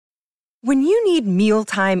When you need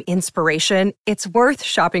mealtime inspiration, it's worth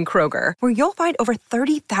shopping Kroger, where you'll find over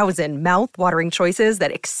 30,000 mouth-watering choices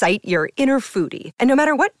that excite your inner foodie. And no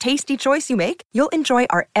matter what tasty choice you make, you'll enjoy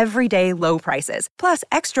our everyday low prices, plus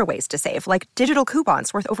extra ways to save, like digital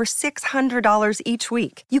coupons worth over $600 each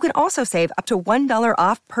week. You can also save up to $1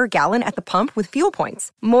 off per gallon at the pump with fuel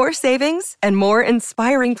points. More savings and more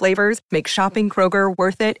inspiring flavors make shopping Kroger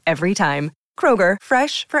worth it every time. Kroger,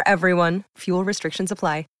 fresh for everyone. Fuel restrictions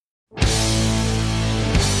apply.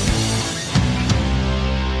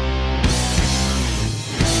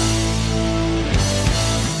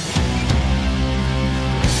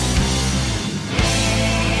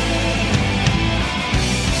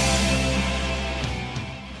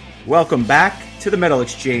 Welcome back to the Metal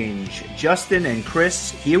Exchange. Justin and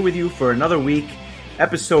Chris here with you for another week,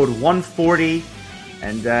 episode 140.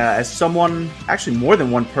 And as someone, actually more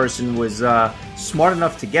than one person, was smart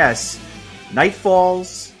enough to guess, Nightfall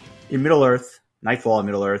in Middle-earth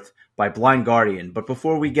by Blind Guardian. But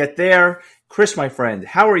before we get there, Chris, my friend,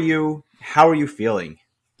 how are you? How are you feeling?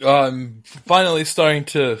 I'm finally starting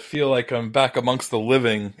to feel like I'm back amongst the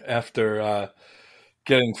living after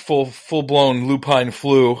getting full-blown lupine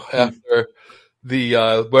flu after the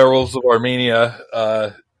werewolves of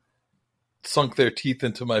Armenia sunk their teeth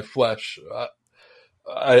into my flesh.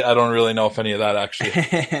 I don't really know if any of that actually.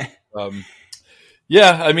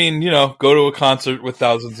 Yeah, I mean, go to a concert with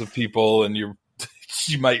thousands of people, and you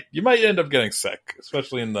might end up getting sick,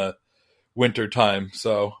 especially in the winter time.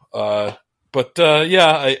 So, yeah,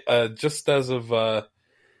 I just as of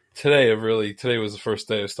today was the first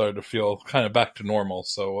day I started to feel kind of back to normal.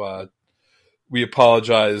 So we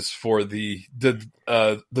apologize for the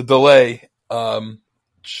delay.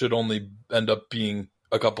 Should only end up being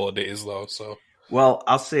a couple of days though. So. Well,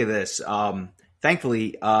 I'll say this.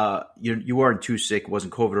 Thankfully, you weren't too sick. It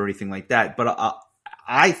wasn't COVID or anything like that. But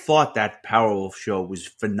I thought that Powerwolf show was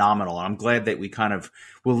phenomenal. And I'm glad that we kind of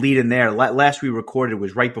will lead in there. Last we recorded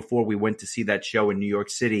was right before we went to see that show in New York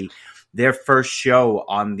City. Their first show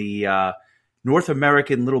on the North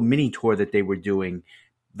American little mini tour that they were doing.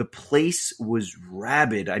 The place was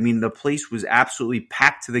rabid. I mean, the place was absolutely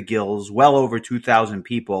packed to the gills, well over 2,000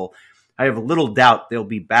 people. I have little doubt they'll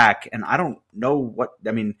be back, and I don't know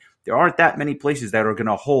there aren't that many places that are going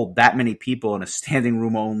to hold that many people in a standing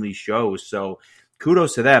room only show. So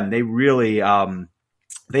kudos to them. They really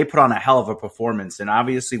they put on a hell of a performance. And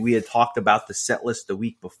obviously we had talked about the set list the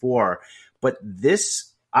week before, but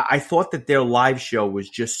I thought that their live show was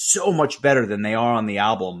just so much better than they are on the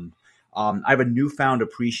album. I have a newfound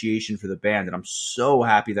appreciation for the band, and I'm so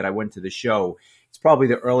happy that I went to the show. It's probably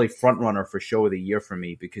the early front runner for show of the year for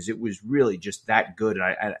me because it was really just that good.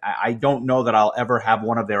 And I don't know that I'll ever have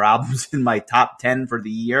one of their albums in my top 10 for the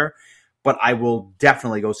year, but I will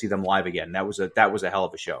definitely go see them live again. That was a hell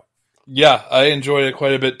of a show. Yeah, I enjoyed it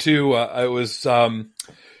quite a bit too. I was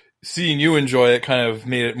seeing you enjoy it kind of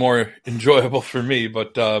made it more enjoyable for me,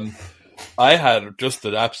 but I had just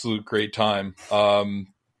an absolute great time.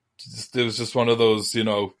 It was just one of those,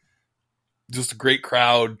 just a great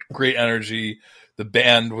crowd, great energy. The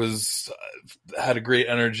band had a great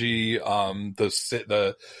energy.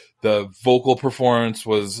 The vocal performance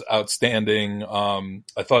was outstanding.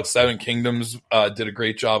 I thought Seven Kingdoms did a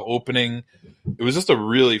great job opening. It was just a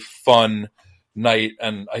really fun night,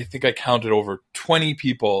 and I think I counted over 20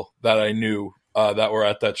 people that I knew that were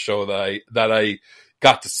at that show that I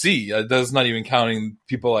got to see. That's not even counting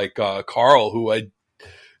people like Carl, who I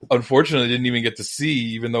unfortunately didn't even get to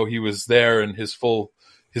see, even though he was there in his full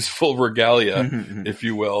regalia, if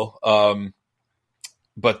you will. Yeah,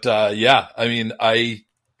 I mean, I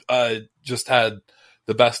just had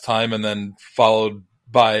the best time, and then followed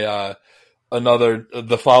by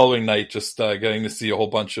the following night, just getting to see a whole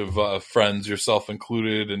bunch of friends, yourself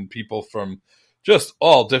included, and people from just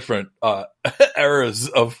all different eras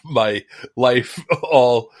of my life,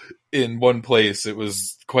 all in one place. It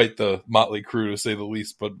was quite the motley crew, to say the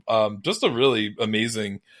least, but just a really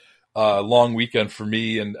amazing long weekend for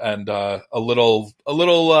me, and a little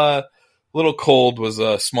cold was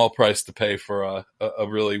a small price to pay for a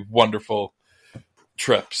really wonderful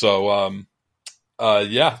trip. So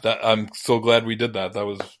I'm so glad we did that. That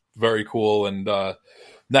was very cool. And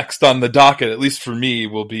next on the docket, at least for me,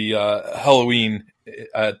 will be Halloween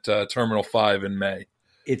at Terminal 5 in May.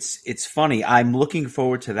 It's funny. I'm looking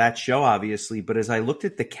forward to that show, obviously, but as I looked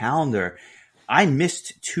at the calendar, I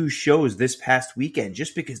missed 2 shows this past weekend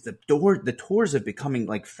just because the tours are becoming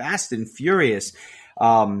like fast and furious.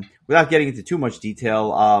 Without getting into too much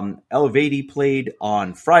detail, Elevati played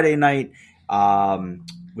on Friday night.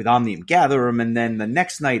 with Omnium Gatherum, and then the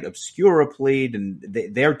next night Obscura played, and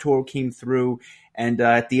their tour came through. And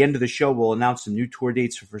at the end of the show, we'll announce some new tour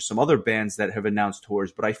dates for some other bands that have announced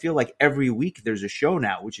tours. But I feel like every week there's a show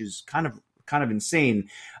now, which is kind of insane.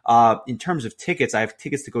 In terms of tickets, I have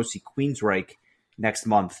tickets to go see Queensryche next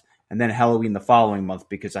month, and then Halloween the following month,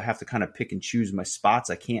 because I have to kind of pick and choose my spots.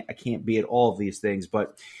 I can't be at all of these things,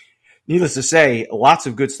 but needless to say, lots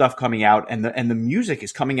of good stuff coming out, and the music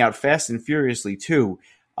is coming out fast and furiously too.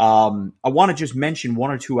 I want to just mention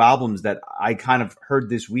one or two albums that I kind of heard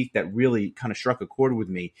this week that really kind of struck a chord with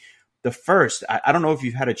me. The first, I don't know if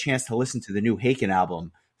you've had a chance to listen to the new Haken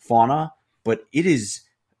album, Fauna, but it is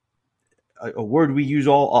a word we use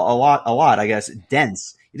a lot, I guess,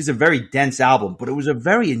 dense. It is a very dense album, but it was a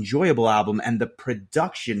very enjoyable album, and the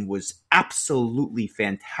production was absolutely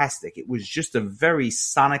fantastic. It was just a very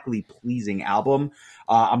sonically pleasing album.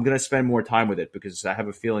 I'm going to spend more time with it because I have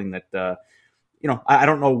a feeling that, I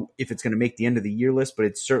don't know if it's going to make the end of the year list, but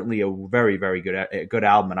it's certainly a very, very good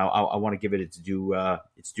album, and I want to give it its due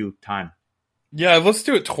time. Yeah, I've listened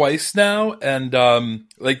to it twice now, and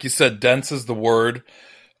like you said, dense is the word.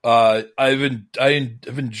 I've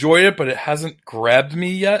enjoyed it, but it hasn't grabbed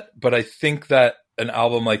me yet. But I think that an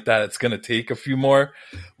album like that, it's going to take a few more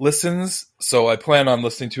listens. So I plan on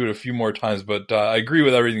listening to it a few more times. But I agree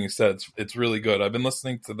with everything you said. It's really good. I've been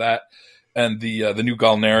listening to that, and the new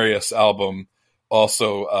Galnerius album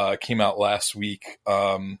also came out last week.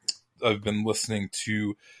 I've been listening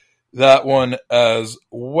to that one as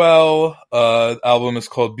well. Album is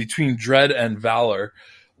called Between Dread and Valor.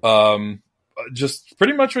 Just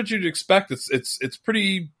pretty much what you'd expect. It's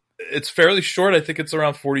fairly short. I think it's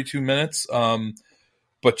around 42 minutes.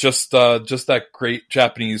 But just that great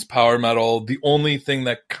Japanese power metal. The only thing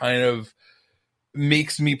that kind of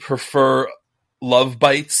makes me prefer Love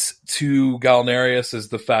Bites to Galnerius is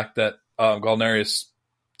the fact that Galnerius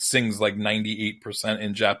sings like 98%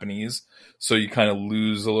 in Japanese. So you kind of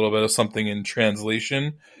lose a little bit of something in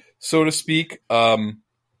translation, so to speak.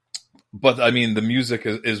 But I mean, the music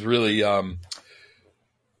is really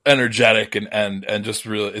energetic and just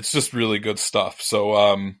really, it's just really good stuff.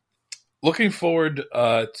 So looking forward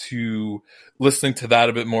to listening to that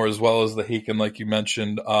a bit more, as well as the Haken, like you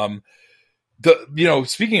mentioned.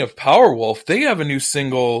 Speaking of Powerwolf, they have a new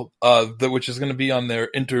single which is going to be on their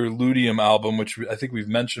Interludium album, which I think we've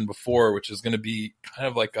mentioned before, which is going to be kind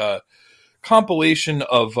of like a compilation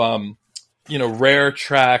of rare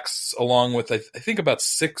tracks, along with I think about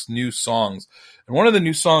 6 new songs. And one of the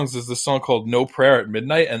new songs is this song called No Prayer at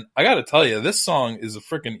Midnight. And I got to tell you, this song is a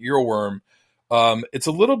freaking earworm. It's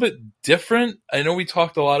a little bit different. I know we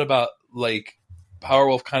talked a lot about like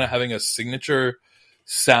Powerwolf kind of having a signature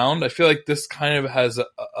sound. I feel like this kind of has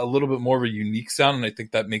a little bit more of a unique sound, and I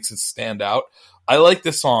think that makes it stand out. I like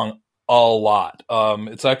this song a lot.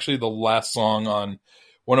 It's actually the last song on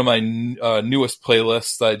one of my newest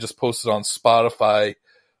playlists that I just posted on Spotify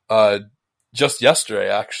just yesterday,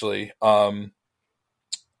 actually. I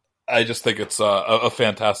just think it's a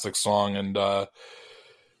fantastic song, and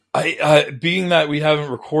I being that we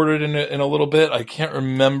haven't recorded in a little bit, I can't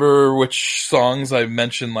remember which songs I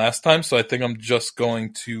mentioned last time, so I think I'm just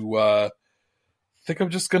going to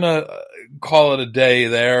call it a day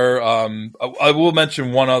there. I will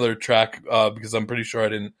mention one other track because I'm pretty sure I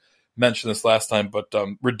didn't mention this last time, but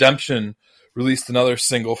Redemption released another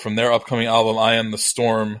single from their upcoming album, I Am the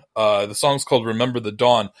Storm. The song's called Remember the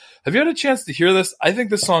Dawn. Have you had a chance to hear this? I think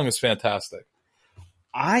this song is fantastic.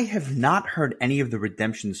 I have not heard any of the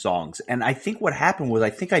Redemption songs, and I think what happened was I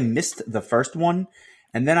think I missed the first one,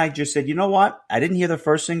 and then I just said, you know what? I didn't hear the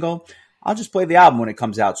first single. I'll just play the album when it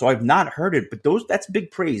comes out. So I've not heard it, but that's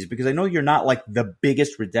big praise, because I know you're not like the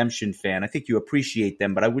biggest Redemption fan. I think you appreciate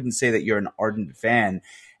them, but I wouldn't say that you're an ardent fan.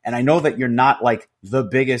 And I know that you're not like the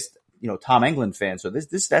biggest, Tom Englund fan. So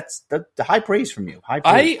that's the high praise from you. High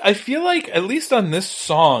praise. I feel like, at least on this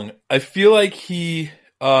song, I feel like he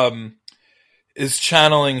is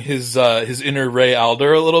channeling his inner Ray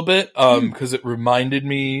Alder a little bit, because it reminded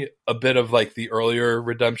me a bit of like the earlier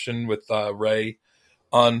Redemption with Ray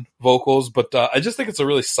on vocals. But I just think it's a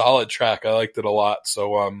really solid track. I liked it a lot.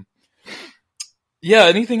 So yeah.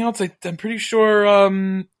 Anything else? I'm pretty sure.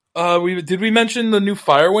 Did we mention the new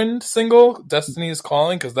Firewind single, Destiny is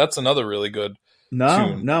Calling? Because that's another really good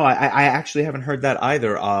tune. No, I actually haven't heard that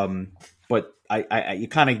either. But I you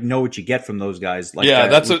kind of know what you get from those guys. Like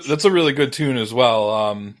that's a really good tune as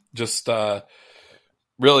well. Just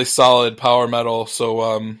really solid power metal.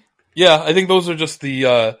 So yeah, I think those are just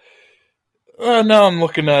the. Now I'm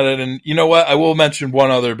looking at it, and you know what? I will mention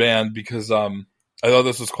one other band because I thought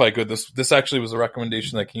this was quite good. This actually was a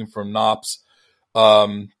recommendation that came from Nops.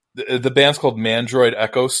 the band's called Mandroid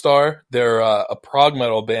Echo Star. They're a prog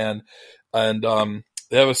metal band, and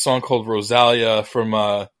they have a song called Rosalia from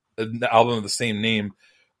an album of the same name.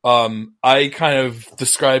 I kind of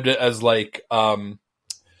described it as like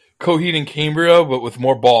Coheed and Cambria, but with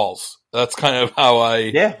more balls. That's kind of how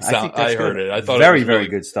I heard it. I thought very, it was very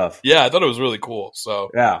good stuff. Yeah, I thought it was really cool.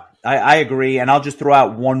 So yeah, I agree, and I'll just throw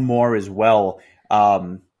out one more as well,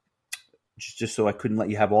 just so I couldn't let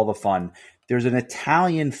you have all the fun. There's an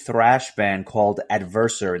Italian thrash band called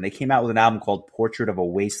Adverser, and they came out with an album called Portrait of a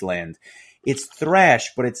Wasteland. It's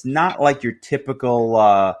thrash, but it's not like your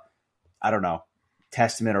typical,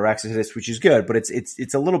 Testament or Exodus, which is good, but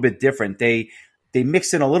it's a little bit different. They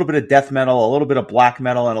mix in a little bit of death metal, a little bit of black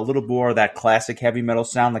metal, and a little more of that classic heavy metal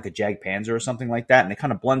sound like a Jag Panzer or something like that. And they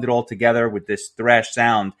kind of blend it all together with this thrash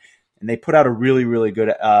sound. And they put out a really, really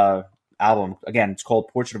good album. Again, it's called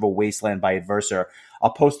Portrait of a Wasteland by Adverser.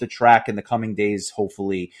 I'll post a track in the coming days,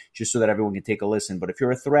 hopefully, just so that everyone can take a listen. But if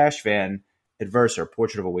you're a thrash fan, Adverser,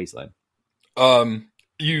 Portrait of a Wasteland.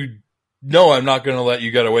 You know I'm not going to let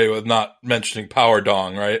you get away with not mentioning Power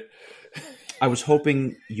Dong, right? I was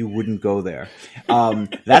hoping you wouldn't go there.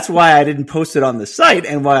 That's why I didn't post it on the site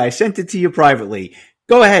and why I sent it to you privately.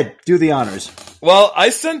 Go ahead, do the honors. Well,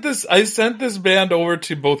 I sent this band over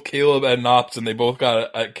to both Caleb and Knops, and they both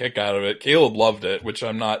got a kick out of it. Caleb loved it, which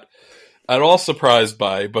I'm not at all surprised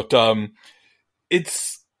by. But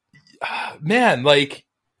it's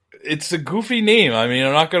it's a goofy name. I mean,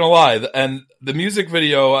 I'm not gonna lie. And the music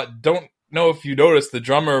video, I don't know if you noticed, the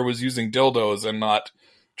drummer was using dildos and not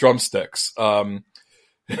drumsticks.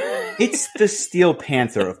 It's the Steel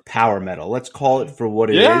Panther of power metal. Let's call it for what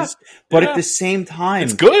it is. But at the same time,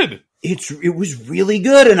 it's good. It was really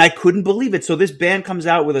good, and I couldn't believe it. So this band comes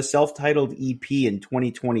out with a self-titled EP in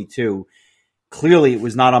 2022. Clearly, it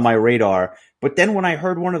was not on my radar. But then when I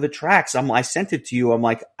heard one of the tracks, I sent it to you. I'm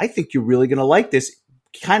like, I think you're really going to like this.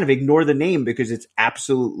 Kind of ignore the name because it's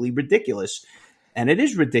absolutely ridiculous. And it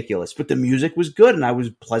is ridiculous, but the music was good, and I was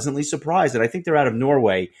pleasantly surprised. And I think they're out of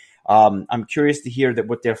Norway. I'm curious to hear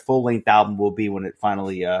what their full-length album will be when it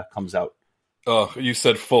finally comes out. Oh, you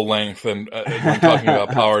said full length, and we're talking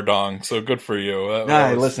about Power Dong, so good for you.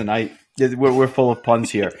 Listen, we're full of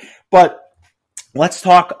puns here, but let's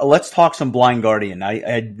talk some Blind Guardian.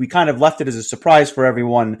 We kind of left it as a surprise for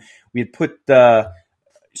everyone. We had put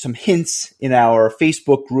some hints in our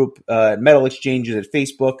Facebook group, Metal Exchanges at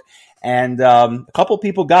Facebook. And a couple of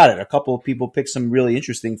people got it. A couple of people picked some really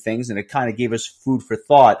interesting things, and it kind of gave us food for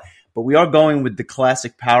thought. But we are going with the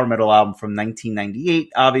classic power metal album from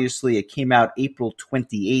 1998. Obviously, it came out April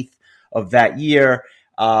 28th of that year.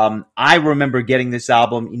 I remember getting this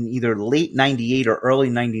album in either late 98 or early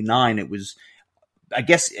 99. It was, I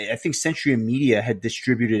think Century Media had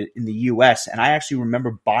distributed it in the U.S., and I actually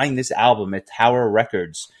remember buying this album at Tower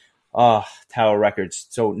Records. Tower Records.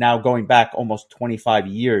 So now going back almost 25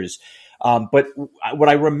 years. But what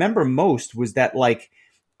I remember most was that,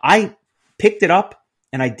 I picked it up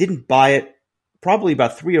and I didn't buy it probably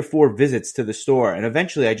about 3 or 4 visits to the store. And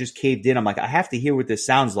eventually I just caved in. I'm like, I have to hear what this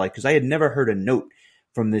sounds like, because I had never heard a note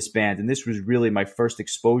from this band. And this was really my first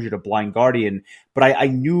exposure to Blind Guardian. But I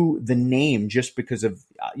knew the name just because of,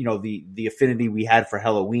 the affinity we had for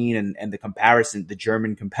Halloween and the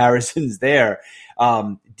German comparisons there.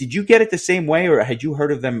 Did you get it the same way, or had you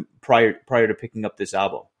heard of them prior to picking up this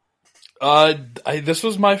album? This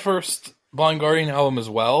was my first Blind Guardian album as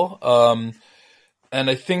well. And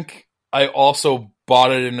I think I also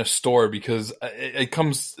bought it in a store because I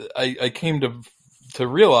came to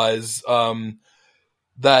realize,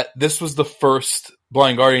 that this was the first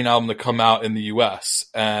Blind Guardian album to come out in the US,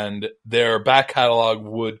 and their back catalog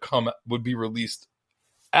would be released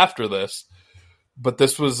after this. But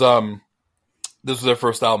this was their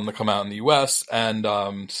first album to come out in the US,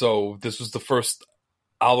 and so this was the first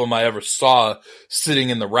album I ever saw sitting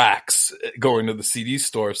in the racks going to the CD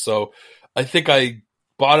store. So I think I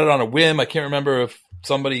bought it on a whim. I can't remember if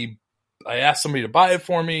I asked somebody to buy it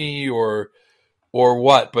for me or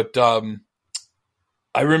what, but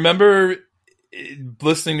I remember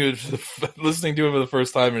listening to it for the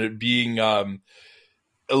first time and it being a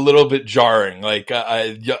little bit jarring. Like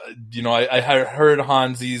I had heard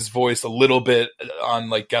Hansi's voice a little bit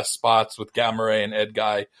on guest spots with Gamma Ray and Ed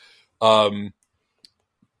Guy.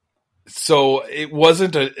 So it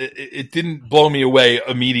wasn't it didn't blow me away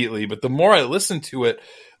immediately, but the more I listened to it,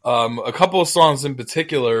 a couple of songs in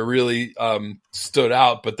particular really stood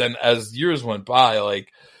out. But then as years went by,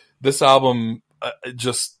 this album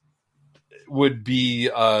just would be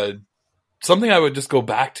something I would just go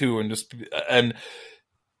back to and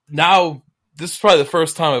now this is probably the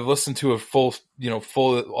first time I've listened to a full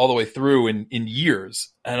all the way through in years,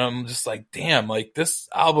 and I'm just like, damn, like this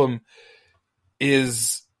album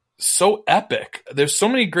is so epic. There's so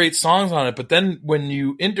many great songs on it, but then when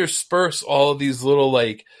you intersperse all of these little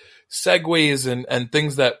like segues and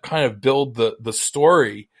things that kind of build the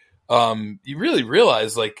story, you really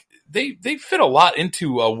realize like they fit a lot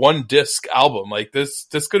into a one disc album. Like this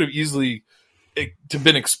could have easily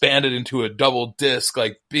been expanded into a double disc,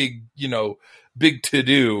 like big to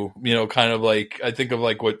do, kind of like, I think of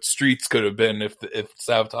like what Streets could have been if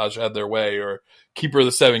Sabotage had their way, or Keeper of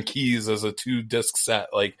the Seven Keys as a 2-disc set.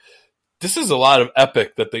 Like this is a lot of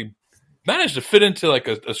epic that they managed to fit into like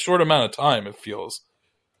a short amount of time. It feels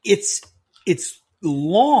it's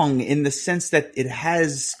long in the sense that it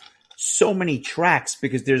has so many tracks,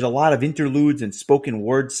 because there's a lot of interludes and spoken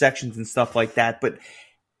word sections and stuff like that. But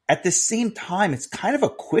at the same time, it's kind of a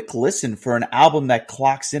quick listen for an album that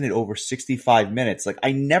clocks in at over 65 minutes. Like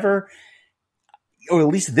I never, or at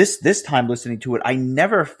least this time listening to it, I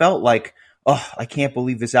never felt like, oh, I can't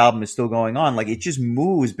believe this album is still going on. Like it just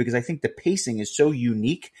moves, because I think the pacing is so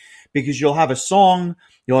unique, because you'll have a song,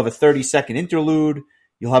 you'll have a 30-second interlude,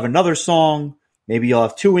 you'll have another song, maybe you'll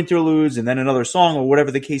have 2 interludes and then another song, or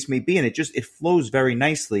whatever the case may be. And it flows very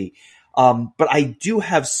nicely. But I do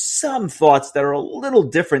have some thoughts that are a little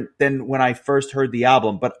different than when I first heard the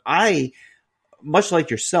album. But I, much like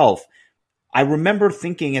yourself, I remember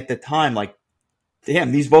thinking at the time, like,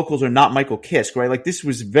 damn, these vocals are not Michael Kiske, right? Like this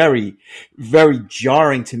was very, very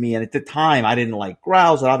jarring to me. And at the time I didn't like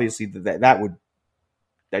growls. Obviously that would,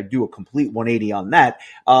 I'd do a complete 180 on that.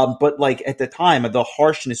 But like at the time, the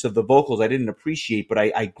harshness of the vocals I didn't appreciate, but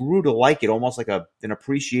I grew to like it, almost like an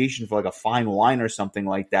appreciation for like a fine wine or something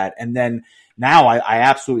like that. And then now I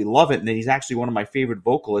absolutely love it. And then he's actually one of my favorite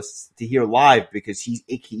vocalists to hear live, because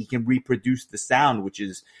he can reproduce the sound, which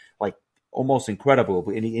is like almost incredible.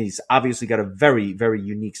 And he's obviously got a very, very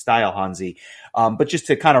unique style, Hansi. But just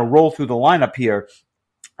to kind of roll through the lineup here,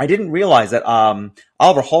 I didn't realize that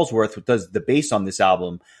Oliver Halsworth does the bass on this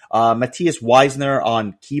album. Matthias Weisner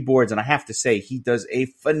on keyboards, and I have to say he does a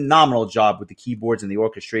phenomenal job with the keyboards and the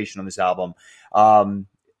orchestration on this album.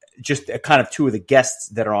 Just kind of 2 of the guests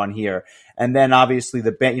that are on here, and then obviously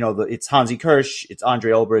the band. It's Hansi Kirsch, it's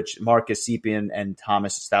Andre Elbrich, Marcus Sepian, and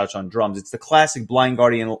Thomas Stouch on drums. It's the classic Blind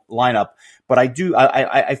Guardian lineup. But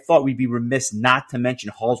I thought we'd be remiss not to mention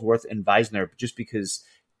Halsworth and Weisner, just because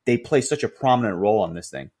they play such a prominent role on this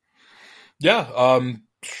thing. Yeah.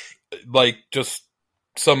 Like just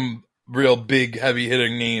some real big heavy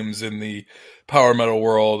hitting names in the power metal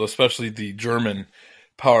world, especially the German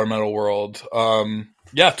power metal world.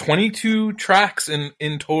 22 tracks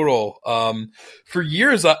in total. For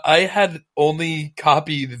years I had only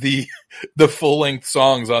copied the full length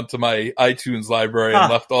songs onto my iTunes library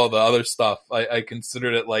and left all the other stuff. I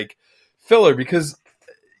considered it like filler, because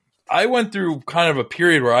I went through kind of a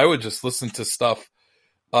period where I would just listen to stuff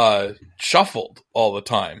shuffled all the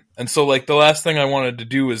time. And so like the last thing I wanted to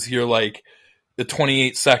do was hear like the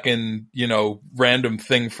 28-second, random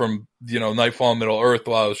thing from, Nightfall and Middle Earth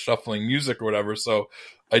while I was shuffling music or whatever. So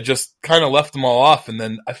I just kind of left them all off. And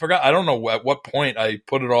then I forgot, I don't know at what point I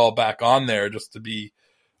put it all back on there just to be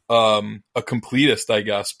a completist, I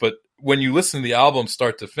guess. But when you listen to the album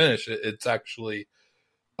start to finish, it's actually...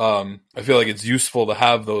 I feel like it's useful to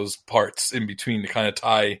have those parts in between to kind of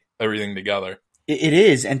tie everything together. It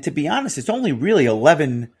is. And to be honest, it's only really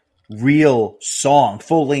 11 real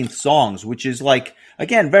full-length songs, which is like,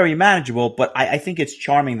 again, very manageable, but I think it's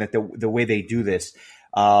charming that the way they do this.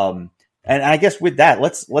 And I guess with that,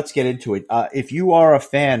 let's get into it. If you are a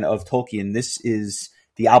fan of Tolkien, this is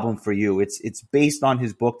the album for you. It's based on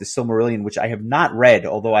his book, The Silmarillion, which I have not read,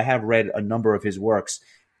 although I have read a number of his works.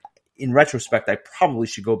 In retrospect, I probably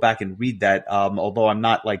should go back and read that, although I'm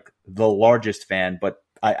not like the largest fan, but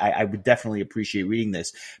I would definitely appreciate reading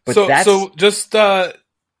this. But so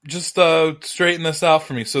just straighten this out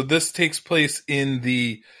for me. So this takes place in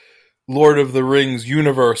the Lord of the Rings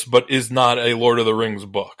universe, but is not a Lord of the Rings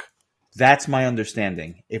book. That's my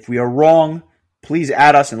understanding. If we are wrong, please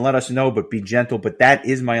add us and let us know, but be gentle. But that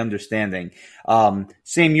is my understanding.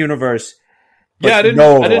 Same universe. Yeah, I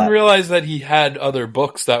didn't realize that he had other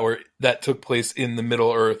books that took place in the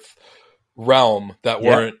Middle Earth realm that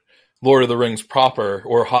weren't Lord of the Rings proper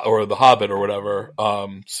or The Hobbit or whatever.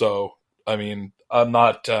 So I mean, I'm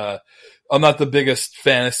not the biggest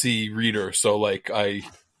fantasy reader, so like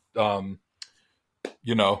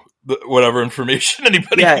whatever information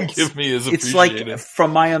anybody can give me is appreciated. It's like,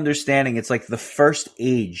 from my understanding, it's like the first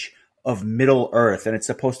age of Middle Earth, and it's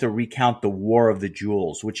supposed to recount the War of the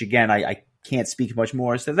Jewels, which again, I can't speak much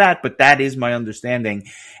more as to that, but that is my understanding.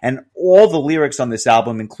 And all the lyrics on this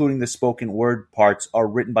album, including the spoken word parts, are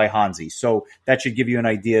written by Hansi. So that should give you an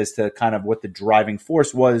idea as to kind of what the driving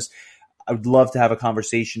force was. I would love to have a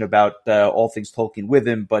conversation about all things Tolkien with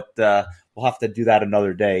him, but we'll have to do that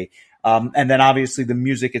another day. And then obviously the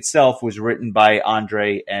music itself was written by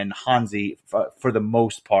Andre and Hansi for the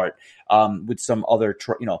most part, with some other,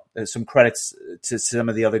 some credits to some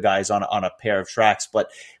of the other guys on a pair of tracks. But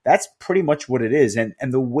that's pretty much what it is.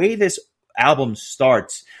 And the way this album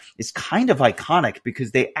starts is kind of iconic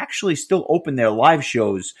because they actually still open their live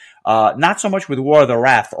shows, not so much with War of the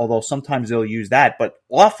Wrath, although sometimes they'll use that, but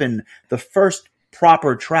often the first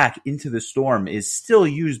proper track, Into the Storm, is still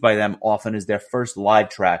used by them often as their first live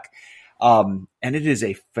track. And it is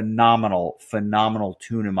a phenomenal, phenomenal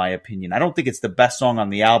tune, in my opinion. I don't think it's the best song on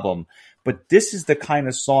the album, but this is the kind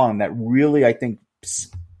of song that really, I think,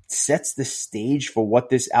 sets the stage for what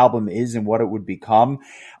this album is and what it would become.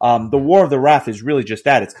 The War of the Wrath is really just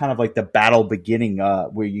that. It's kind of like the battle beginning,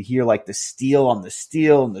 where you hear like the steel on the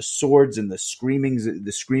steel and the swords and the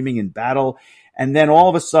screaming in battle. And then all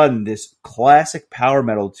of a sudden, this classic power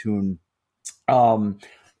metal tune, not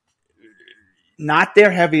their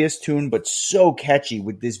heaviest tune, but so catchy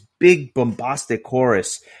with this big bombastic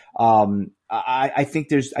chorus. I think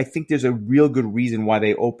there's a real good reason why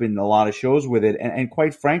they open a lot of shows with it. And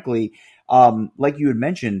quite frankly, like you had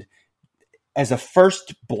mentioned, as a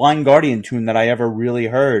first Blind Guardian tune that I ever really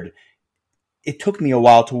heard, it took me a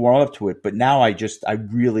while to warm up to it, but now I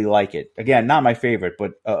really like it. Again, not my favorite,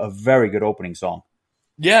 but a very good opening song.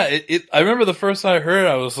 Yeah, I remember the first time I heard it,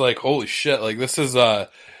 I was like, holy shit, like this is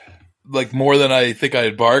like more than I think I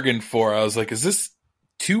had bargained for. I was like, is this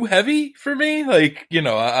too heavy for me? Like,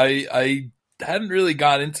 I hadn't really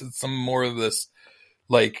got into some more of this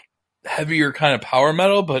like heavier kind of power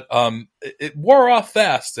metal, but it wore off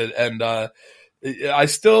fast, and I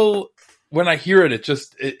still, when I hear it,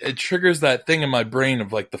 it triggers that thing in my brain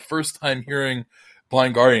of like the first time hearing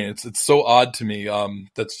Blind Guardian. It's so odd to me.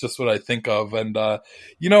 That's just what I think of, and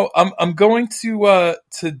I'm going to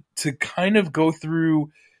kind of go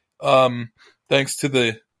through, thanks to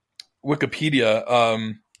the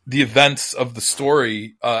Wikipedia, the events of the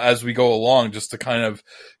story as we go along, just to kind of,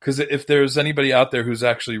 because if there's anybody out there who's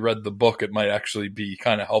actually read the book, it might actually be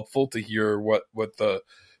kind of helpful to hear what the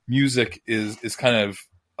music is kind of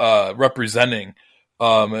representing.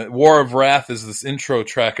 War of Wrath is this intro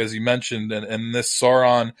track, as you mentioned, and this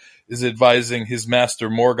Sauron is advising his master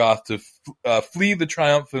Morgoth to flee the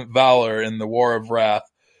triumphant valor in the War of Wrath.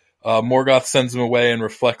 Morgoth sends him away and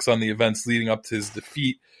reflects on the events leading up to his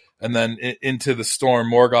defeat. And then Into the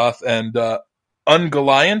Storm, Morgoth and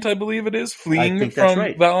Ungoliant, I believe it is, fleeing from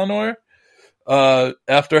Valinor.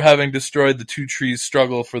 After having destroyed the two trees,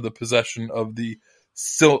 struggle for the possession of the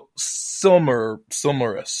Silmarils.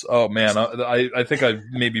 Oh man, I think I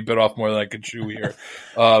maybe bit off more than I could chew here.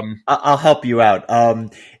 I'll help you out.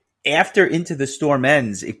 After Into the Storm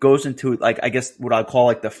ends, it goes into like, I guess what I'd call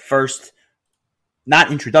like the first,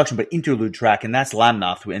 not introduction, but interlude track, and that's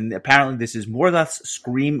Lamnath. And apparently this is Morgoth's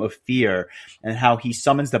scream of fear and how he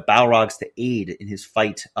summons the Balrogs to aid in his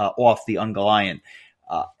fight off the Ungoliant.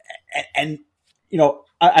 I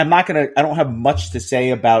don't have much to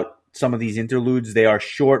say about some of these interludes. They are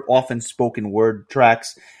short, often spoken word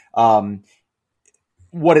tracks.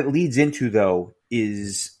 What it leads into, though,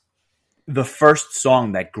 is the first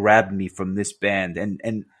song that grabbed me from this band.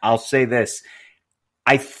 And I'll say this.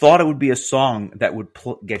 I thought it would be a song that would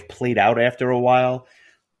get played out after a while.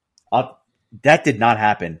 That did not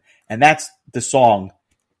happen. And that's the song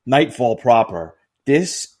Nightfall proper.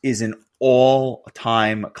 This is an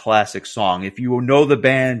all-time classic song. If you know the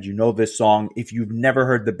band, you know this song. If you've never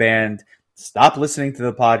heard the band, stop listening to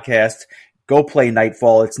the podcast. Go play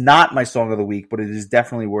Nightfall. It's not my song of the week, but it is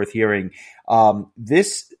definitely worth hearing.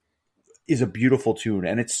 This is a beautiful tune,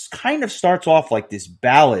 and it kind of starts off like this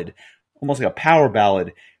ballad, almost like a power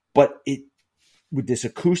ballad, but it with this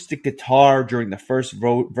acoustic guitar during the first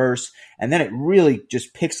verse, and then it really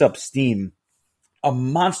just picks up steam. A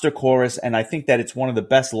monster chorus, and I think that it's one of the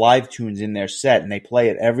best live tunes in their set, and they play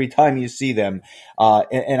it every time you see them.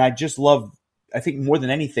 And I just love, I think more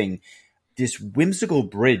than anything, this whimsical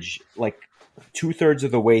bridge, like 2/3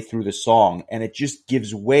 of the way through the song, and it just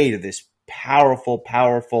gives way to this powerful,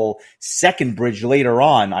 powerful second bridge later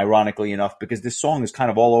on, ironically enough, because this song is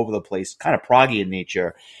kind of all over the place, kind of proggy in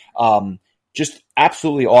nature. Just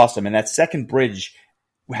absolutely awesome. And that second bridge,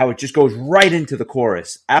 how it just goes right into the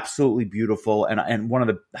chorus, absolutely beautiful, and one of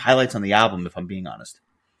the highlights on the album, if I'm being honest.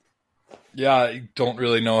 Yeah, I don't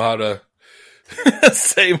really know how to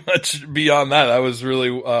say much beyond that. That was really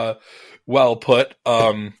well put.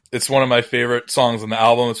 It's one of my favorite songs on the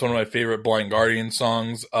album. It's one of my favorite Blind Guardian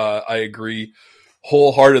songs. I agree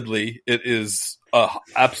wholeheartedly. It is a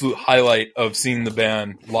absolute highlight of seeing the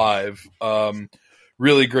band live.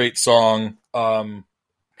 Really great song.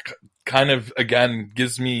 Kind of, again,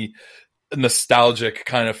 gives me a nostalgic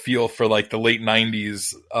kind of feel for like the late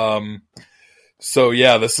 90s. So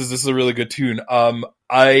yeah, this is a really good tune.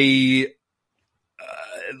 I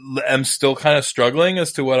am still kind of struggling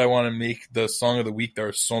as to what I want to make the song of the week.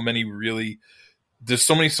 There's so many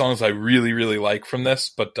songs I really, really like from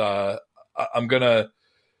this, but I'm gonna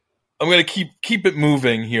keep it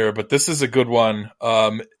moving here. But this is a good one.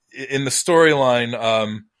 In the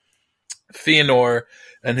storyline, Fëanor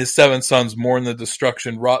and his 7 sons mourn the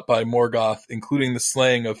destruction wrought by Morgoth, including the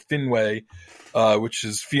slaying of Finwë, which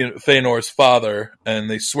is Fëanor's father, and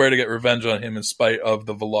they swear to get revenge on him in spite of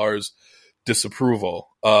the Valar's disapproval.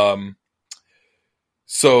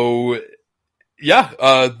 So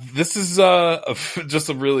yeah, this is just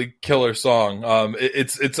a really killer song.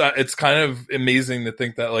 It's kind of amazing to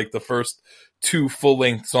think that like the first 2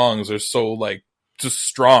 full-length songs are so like just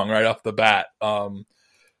strong right off the bat.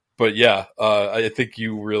 But yeah, I think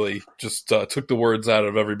you really just took the words out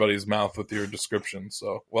of everybody's mouth with your description.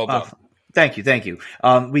 So well done. Thank you.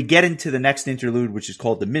 We get into the next interlude, which is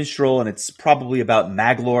called The Minstrel, and it's probably about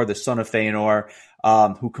Maglor, the son of Fëanor,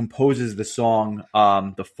 who composes the song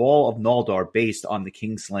The Fall of Noldor, based on the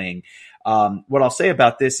Kingslaying. What I'll say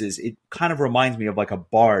about this is it kind of reminds me of like a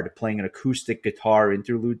bard playing an acoustic guitar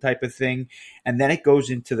interlude type of thing, and then it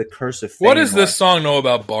goes into the Curse of Fëanor. What does this song know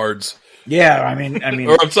about bards? Yeah, I mean,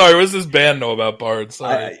 or I'm sorry, what does this band know about bards?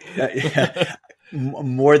 Sorry.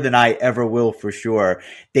 More than I ever will, for sure.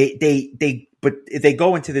 But they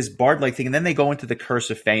go into this bard-like thing, and then they go into the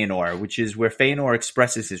Curse of Fëanor, which is where Fëanor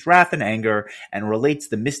expresses his wrath and anger and relates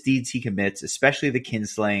the misdeeds he commits, especially the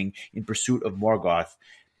kinslaying, in pursuit of Morgoth.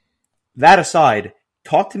 That aside,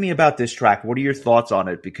 talk to me about this track. What are your thoughts on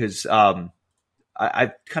it? Because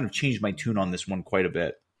I've kind of changed my tune on this one quite a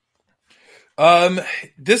bit.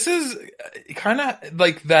 This is kind of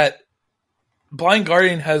like that Blind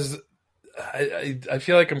Guardian has. I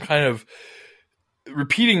feel like I'm kind of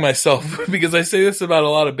repeating myself because I say this about a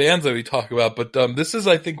lot of bands that we talk about, but this is,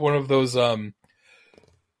 I think, one of those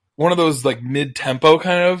like mid-tempo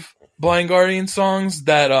kind of Blind Guardian songs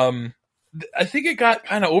that I think it got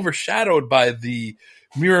kind of overshadowed by the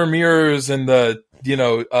Mirror Mirrors and the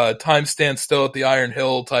Time Stands Still at the Iron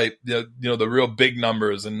Hill type, the real big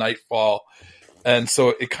numbers and Nightfall, and so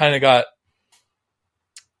it kind of got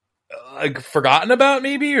like forgotten about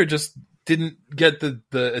maybe, or just didn't get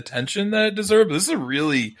the attention that it deserved. This is a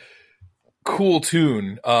really cool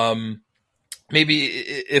tune. Maybe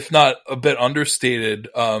if not a bit understated,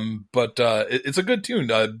 but it's a good tune.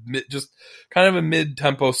 Just kind of a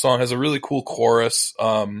mid-tempo song, has a really cool chorus.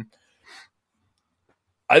 I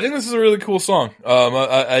think this is a really cool song.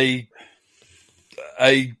 I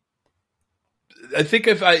think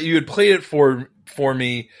if you had played it for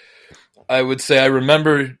me, I would say I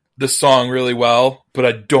remember the song really well, but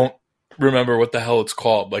I don't remember what the hell it's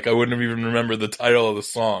called. Like I wouldn't have even remembered the title of the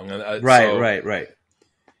song. Right.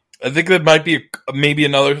 I think there might be maybe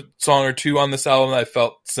another song or two on this album that I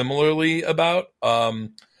felt similarly about.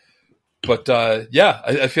 But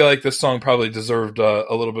I feel like this song probably deserved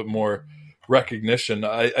a little bit more recognition.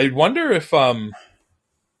 I wonder if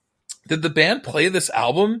did the band play this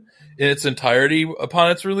album in its entirety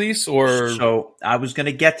upon its release, or? So I was going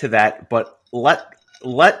to get to that, but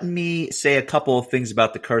let me say a couple of things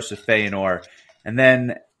about the Curse of Fëanor, and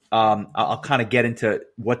then I'll kind of get into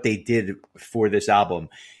what they did for this album.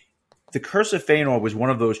 The Curse of Fëanor was one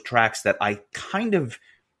of those tracks that I kind of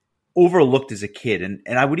overlooked as a kid, and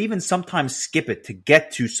I would even sometimes skip it to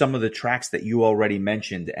get to some of the tracks that you already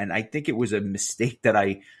mentioned, and I think it was a mistake that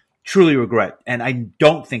I truly regret, and I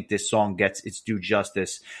don't think this song gets its due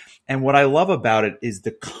justice. And what I love about it is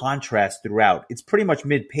the contrast throughout. It's pretty much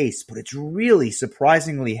mid-pace, but it's really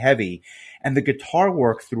surprisingly heavy, and the guitar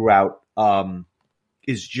work throughout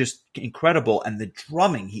is just incredible, and the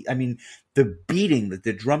drumming, the beating that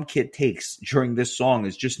the drum kit takes during this song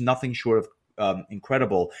is just nothing short of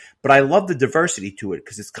incredible. But I love the diversity to it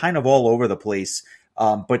because it's kind of all over the place,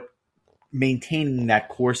 but maintaining that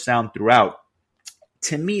core sound throughout.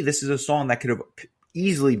 To me, this is a song that could have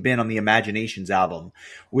easily been on the Imaginations album,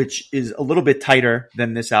 which is a little bit tighter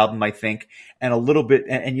than this album, I think, and a little bit,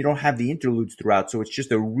 and you don't have the interludes throughout, so it's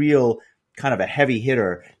just a real kind of a heavy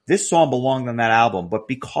hitter. This song belonged on that album, but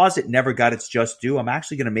because it never got its just due, I'm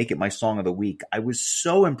actually going to make it my song of the week. I was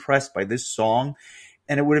so impressed by this song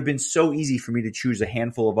and it would have been so easy for me to choose a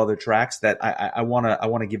handful of other tracks that I want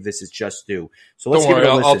to give this its just due. So let's Don't worry, give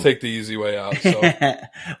it a listen. I'll take the easy way out. So.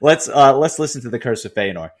 Let's listen to the Curse of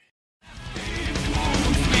Feanor.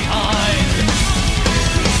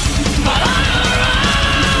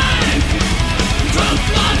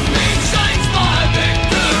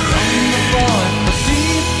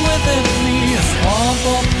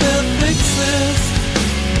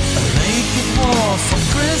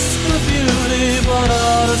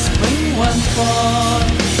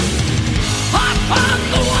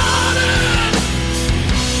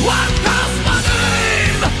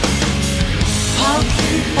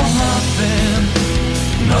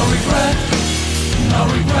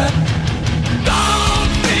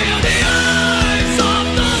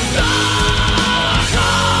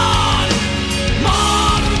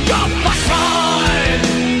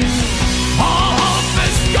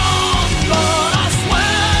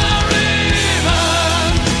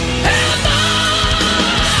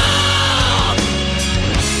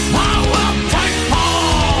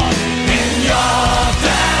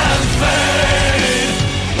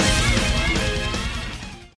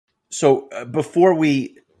 So before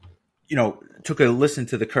we, took a listen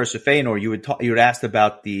to the Curse of Feanor, you had asked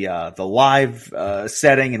about the live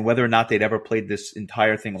setting and whether or not they'd ever played this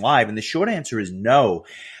entire thing live, and the short answer is no.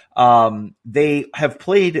 They have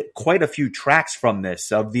played quite a few tracks from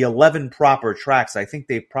this. Of the 11 proper tracks, I think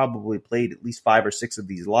they've probably played at least 5 or 6 of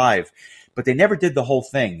these live, but they never did the whole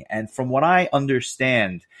thing. And from what I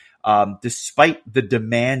understand, despite the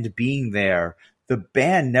demand being there, the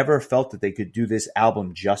band never felt that they could do this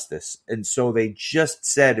album justice. And so they just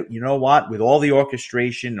said, you know what, with all the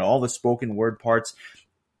orchestration and all the spoken word parts,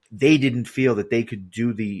 they didn't feel that they could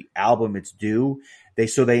do the album its due.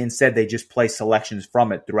 So they instead just play selections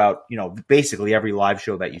from it throughout, basically every live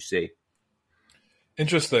show that you see.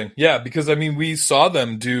 Interesting. Yeah, because we saw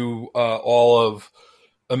them do all of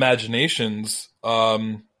Imaginations,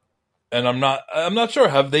 and I'm not sure.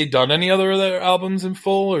 Have they done any other of their albums in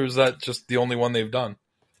full, or is that just the only one they've done?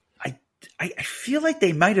 I feel like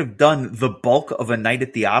they might have done the bulk of A Night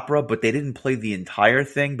at the Opera, but they didn't play the entire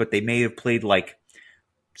thing. But they may have played like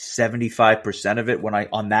 75% of it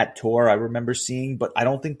on that tour. I remember seeing, but I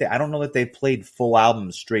don't know that they played full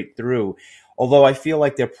albums straight through. Although I feel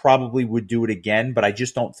like they probably would do it again, but I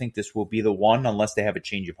just don't think this will be the one unless they have a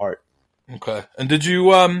change of heart. Okay. And did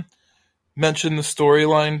you mention the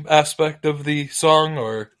storyline aspect of the song,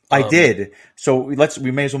 or? I did. So we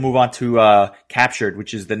may as well move on to Captured,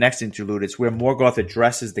 which is the next interlude. It's where Morgoth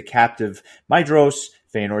addresses the captive Maedhros,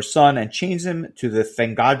 Feanor's son, and chains him to the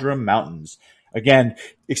Thangadrim Mountains. Again,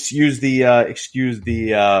 excuse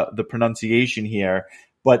the pronunciation here,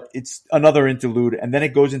 but it's another interlude, and then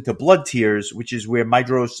it goes into Blood Tears, which is where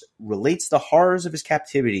Maedhros relates the horrors of his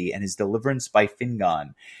captivity and his deliverance by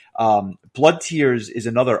Fingon. Blood Tears is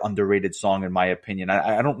another underrated song, in my opinion.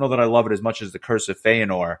 I don't know that I love it as much as the Curse of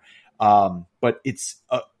Feanor, but it's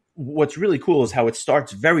what's really cool is how it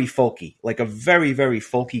starts very folky, like a very, very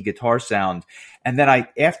folky guitar sound, and then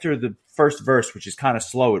after the first verse, which is kind of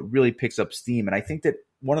slow, it really picks up steam. And I think that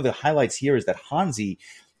one of the highlights here is that Hansi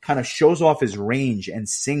kind of shows off his range and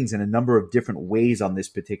sings in a number of different ways on this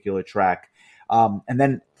particular track. And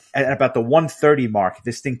then at about the 1:30 mark,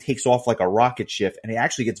 this thing takes off like a rocket ship, and it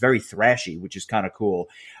actually gets very thrashy, which is kind of cool.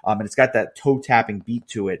 And it's got that toe-tapping beat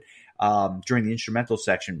to it during the instrumental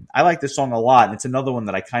section. I like this song a lot, and it's another one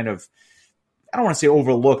that I don't want to say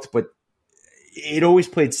overlooked, but it always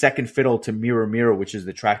played second fiddle to Mirror Mirror, which is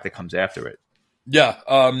the track that comes after it. Yeah,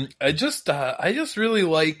 I just really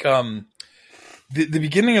like the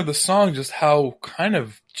beginning of the song, just how kind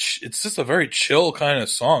of it's just a very chill kind of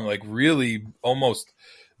song, like really almost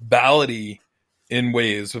ballady in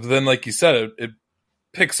ways. But then, like you said, it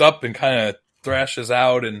picks up and kind of thrashes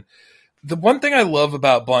out. And the one thing I love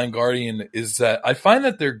about Blind Guardian is that I find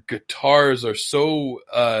that their guitars are so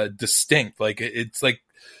distinct. Like it's like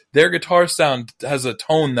their guitar sound has a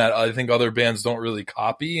tone that I think other bands don't really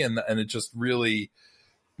copy, and it just really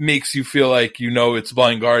makes you feel like it's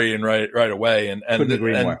Blind Guardian right away. And couldn't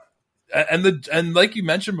agree more. And like you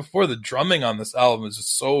mentioned before, the drumming on this album is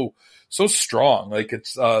just so strong. Like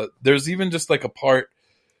it's there's even just like a part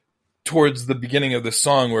towards the beginning of the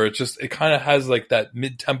song where it kind of has like that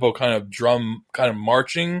mid-tempo kind of drum kind of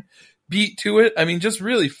marching beat to it. I mean, just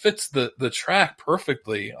really fits the track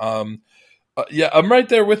perfectly. Yeah, I'm right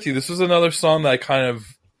there with you. This was another song that I kind of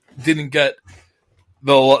didn't get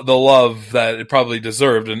the love that it probably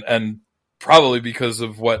deserved, and probably because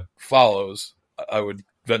of what follows, I would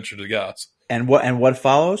venture to guess. And what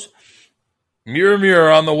follows? Mirror,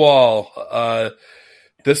 Mirror on the Wall.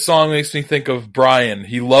 This song makes me think of Brian.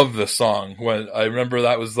 He loved this song. When I remember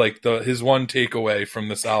that was like his one takeaway from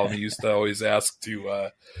this album. He used to always ask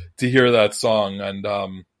to hear that song, and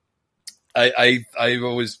I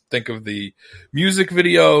always think of the music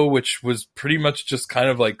video, which was pretty much just kind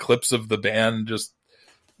of like clips of the band just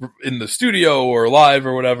in the studio or live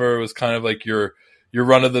or whatever. It was kind of like your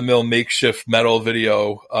run of the mill makeshift metal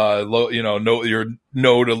video, your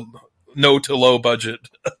no to low budget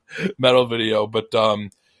metal video. But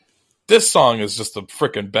this song is just a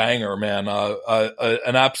freaking banger, man.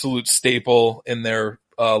 An absolute staple in their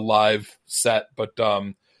live set. But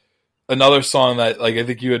another song that, like, I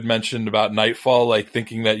think you had mentioned about Nightfall, like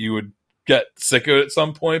thinking that you would get sick of it at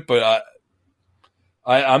some point, but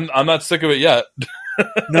I'm not sick of it yet.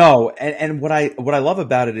 No, and what I love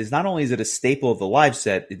about it is not only is it a staple of the live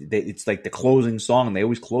set, it's like the closing song, and they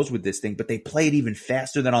always close with this thing, but they play it even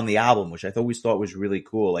faster than on the album, which I always thought was really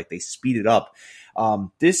cool. Like, they speed it up.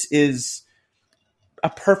 This is a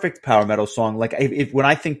perfect power metal song. Like, when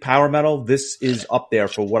I think power metal, this is up there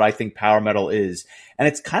for what I think power metal is. And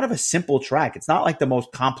it's kind of a simple track. It's not like the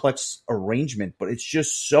most complex arrangement, but it's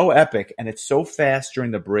just so epic, and it's so fast during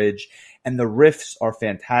the bridge, and the riffs are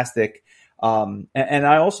fantastic. And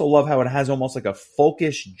I also love how it has almost like a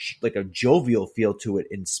folkish, like a jovial feel to it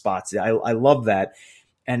in spots. I love that.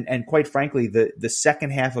 And quite frankly, the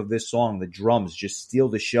second half of this song, the drums just steal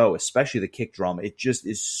the show, especially the kick drum. It just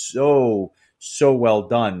is so well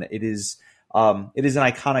done. It is an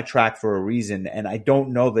iconic track for a reason. And I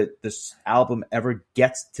don't know that this album ever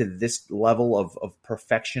gets to this level of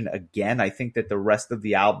perfection again. I think that the rest of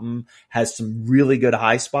the album has some really good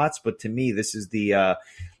high spots, but to me, this is the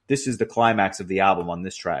climax of the album on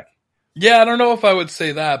this track. Yeah, I don't know if I would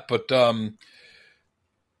say that, but the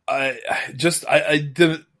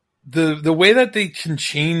way that they can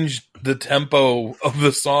change the tempo of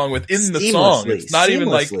the song within the song, it's not even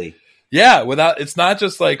like, it's not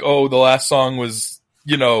just like, oh, the last song was,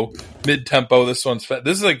 mid tempo. This one's fast.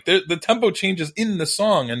 This is like the tempo changes in the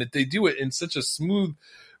song, and they do it in such a smooth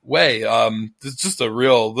way. This is a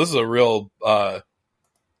real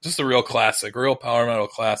classic, real power metal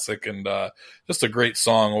classic, and just a great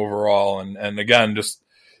song overall. And again, just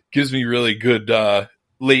gives me really good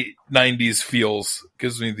late 90s feels,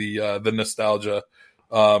 gives me the nostalgia.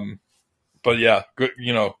 But yeah, good,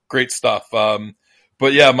 great stuff.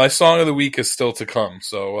 But yeah, my song of the week is still to come.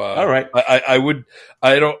 So all right,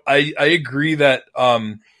 I agree that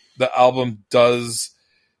the album does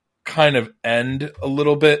kind of end a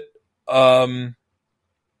little bit.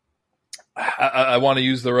 I want to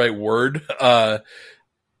use the right word. I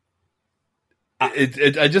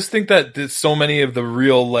just think that so many of the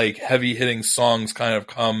real, like, heavy hitting songs kind of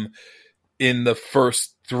come in the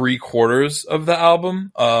first 3/4 of the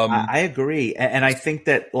album. I agree. And I think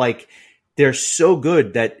that, like, they're so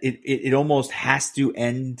good that it almost has to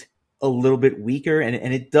end a little bit weaker.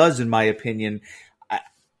 And it does, in my opinion.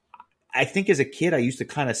 I think as a kid, I used to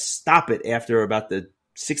kind of stop it after about the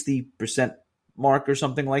 60% mark or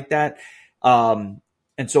something like that. And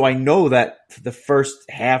so I know that the first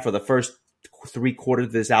half or the first 3/4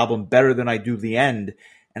 of this album better than I do the end.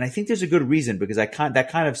 And I think there's a good reason, because that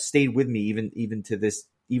kind of stayed with me even to this,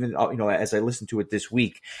 as I listened to it this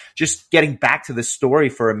week. Just getting back to the story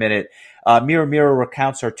for a minute. Mirror Mirror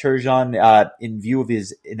recounts how Turgeon, in view of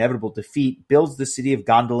his inevitable defeat, builds the city of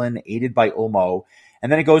Gondolin, aided by Ulmo. And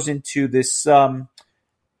then it goes into this, I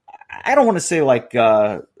don't want to say like,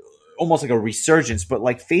 almost like a resurgence, but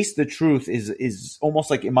like Face the Truth is almost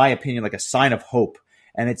like, in my opinion, like a sign of hope.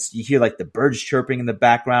 And you hear like the birds chirping in the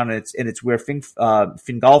background, and it's where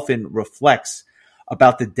Fingolfin reflects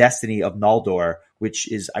about the destiny of Noldor,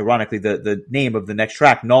 which is ironically the name of the next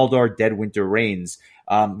track, Noldor Dead Winter Reigns,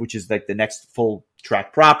 which is like the next full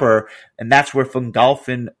track proper. And that's where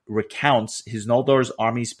Fingolfin recounts his Noldor's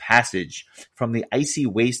army's passage from the icy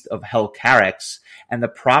waste of Helcarax and the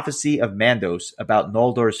prophecy of Mandos about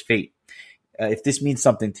Noldor's fate. If this means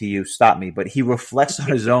something to you, stop me. But he reflects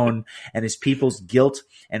on his own and his people's guilt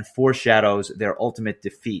and foreshadows their ultimate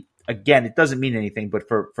defeat. Again, it doesn't mean anything, but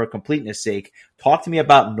for completeness sake, talk to me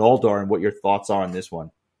about Noldor and what your thoughts are on this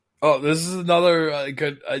one. Oh, this is another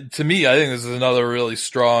good. To me, I think this is another really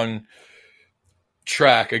strong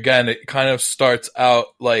track. Again, it kind of starts out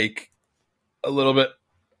like a little bit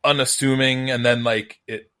unassuming, and then like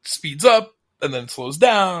it speeds up and then slows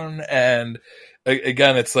down, and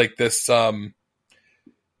again, it's like this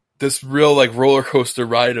this real like roller coaster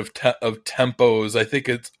ride of tempos. I think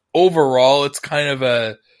it's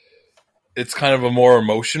kind of a more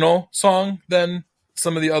emotional song than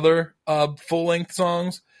some of the other full length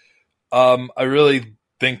songs. I really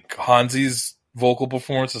think Hansi's vocal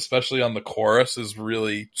performance, especially on the chorus, is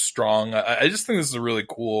really strong. I just think this is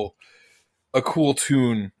a cool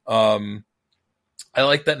tune. I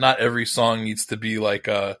like that not every song needs to be like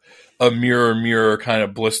a mirror mirror kind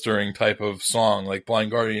of blistering type of song. Like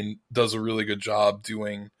Blind Guardian does a really good job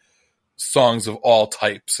doing songs of all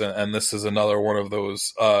types, and this is another one of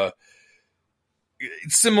those.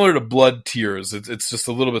 It's similar to Blood Tears. It's just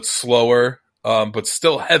a little bit slower, but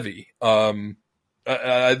still heavy.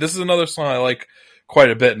 This is another song I like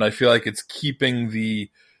quite a bit, and I feel like it's keeping the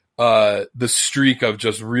streak of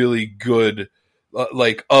just really good.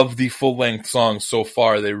 Like, of the full-length songs so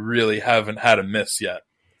far, they really haven't had a miss yet.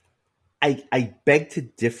 I beg to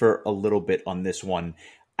differ a little bit on this one.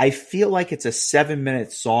 I feel like it's a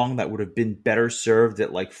 7-minute song that would have been better served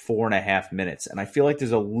at like 4.5 minutes. And I feel like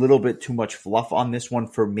there's a little bit too much fluff on this one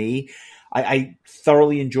for me. I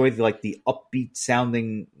thoroughly enjoyed the upbeat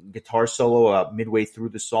sounding guitar solo midway through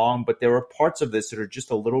the song, but there are parts of this that are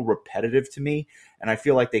just a little repetitive to me. And I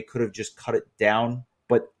feel like they could have just cut it down,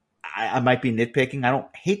 but I might be nitpicking. I don't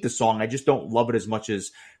hate the song. I just don't love it as much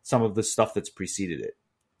as some of the stuff that's preceded it.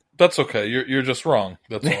 That's okay. You're just wrong.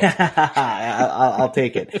 That's all. I'll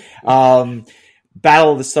take it.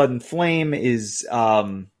 Battle of the Sudden Flame is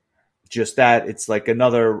just that. It's like a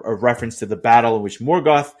reference to the battle in which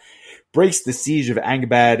Morgoth breaks the siege of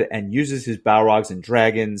Angabad and uses his Balrogs and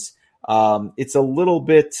dragons. It's a little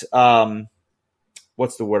bit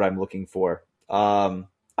what's the word I'm looking for?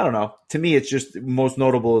 I don't know. To me, it's just most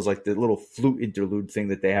notable is like the little flute interlude thing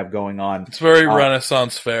that they have going on. It's very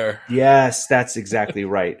Renaissance fair. Yes, that's exactly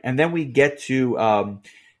right. And then we get to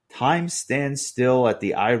Time Stands Still at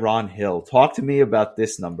the Iron Hill. Talk to me about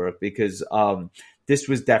this number, because this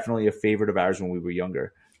was definitely a favorite of ours when we were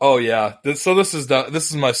younger. Oh yeah. This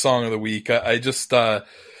is my song of the week. I just I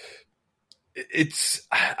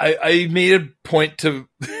made a point to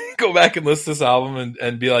go back and list this album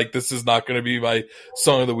and be like, this is not going to be my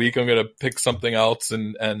song of the week. I'm going to pick something else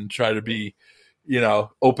and try to be,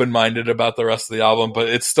 open-minded about the rest of the album, but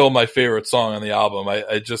it's still my favorite song on the album.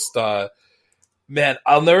 I just, man,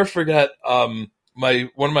 I'll never forget, one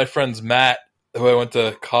of my friends, Matt, who I went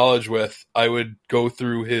to college with, I would go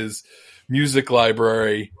through his music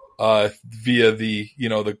library, via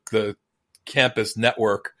the campus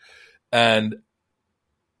network. And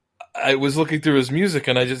I was looking through his music,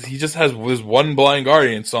 and he just has this one Blind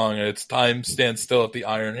Guardian song, and it's Time Stands Still at the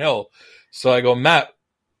Iron Hill. So I go, Matt,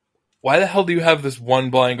 why the hell do you have this one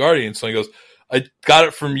Blind Guardian song? He goes, I got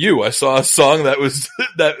it from you. I saw a song that was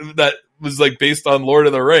that was like based on Lord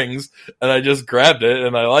of the Rings, and I just grabbed it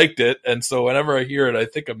and I liked it. And so whenever I hear it, I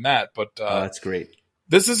think of Matt. But that's great.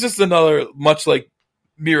 This is just another, much like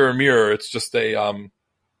Mirror Mirror. It's just a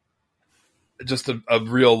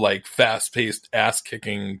real like fast paced ass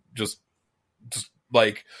kicking, just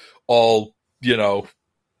like all,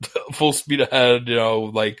 full speed ahead,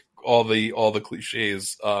 like all the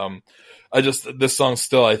cliches. This song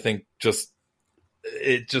still, I think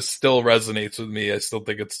it just still resonates with me. I still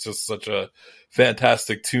think it's just such a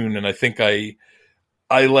fantastic tune. And I think I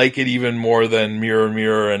like it even more than Mirror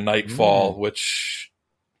Mirror and Nightfall, which,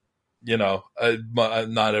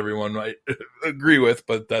 not everyone might agree with,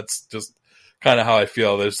 but that's just kind of how I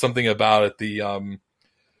feel. There's something about it. I'm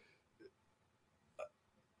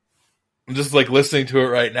just like listening to it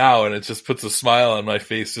right now, and it just puts a smile on my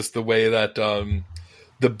face. Just the way that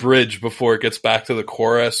the bridge before it gets back to the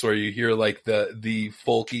chorus, where you hear like the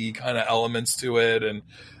folky kind of elements to it,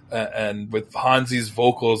 and with Hansi's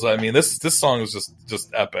vocals. I mean, this song is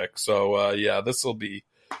just epic. So yeah, this will be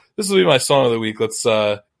my song of the week.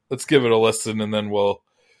 Let's give it a listen, and then we'll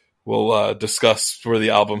discuss where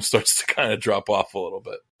the album starts to kind of drop off a little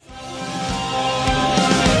bit.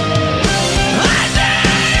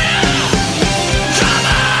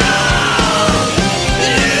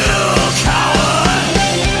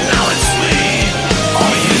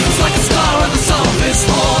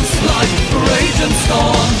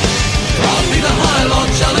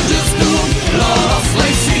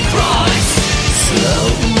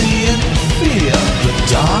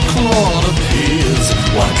 Dark Lord appears.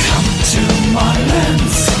 Welcome to my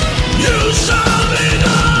lands. You shall be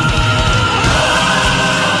done.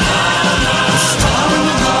 The star in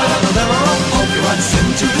the night and the mirror of hope. He rides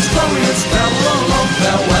into this glorious battle alone.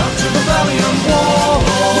 Farewell to the valiant war.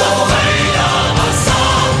 The fate of us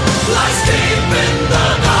all lies deep in the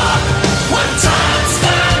dark. When time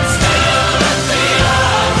stands still at the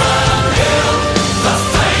Iron Hill. The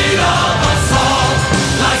fate of us all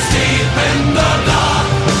lies deep in the dark.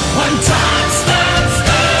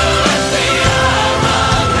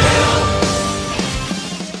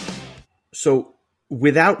 So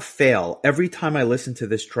without fail, every time I listen to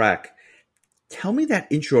this track, tell me that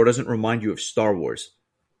intro doesn't remind you of Star Wars.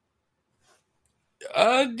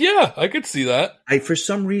 Yeah, I could see that. For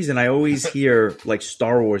some reason, I always hear like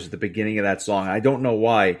Star Wars at the beginning of that song. I don't know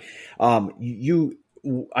why.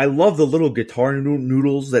 I love the little guitar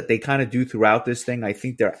noodles that they kind of do throughout this thing. I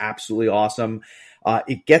think they're absolutely awesome.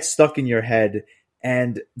 It gets stuck in your head,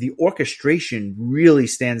 and the orchestration really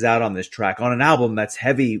stands out on this track. On an album that's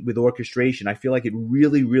heavy with orchestration, I feel like it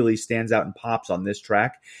really, really stands out and pops on this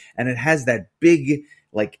track. And it has that big,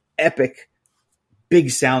 like epic,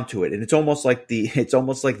 big sound to it. And it's almost like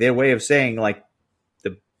their way of saying like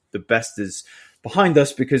the best is behind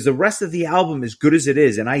us, because the rest of the album, as good as it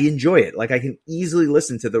is, and I enjoy it. Like I can easily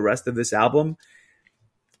listen to the rest of this album.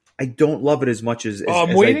 I don't love it as much as I'm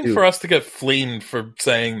as waiting I do. for us to get flamed for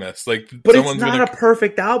saying this. Like, But it's not a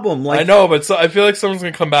perfect album. Like I know, but I feel like someone's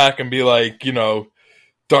gonna come back and be like,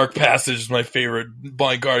 Dark Passage is my favorite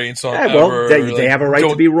Blind Guardian song ever. They have a right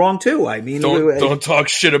to be wrong too. I mean, don't talk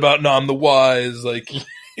shit about Nam the Wise. Like,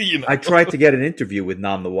 I tried to get an interview with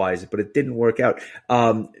Nam the Wise, but it didn't work out.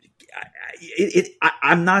 I'm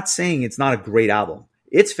not saying it's not a great album.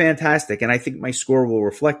 It's fantastic, and I think my score will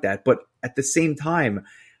reflect that. But at the same time,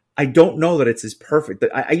 I don't know that it's as perfect.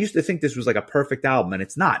 I used to think this was like a perfect album, and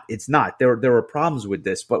it's not. It's not. There are problems with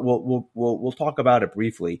this, but we'll talk about it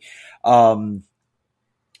briefly.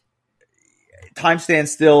 Time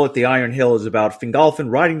Stands Still at the Iron Hill is about Fingolfin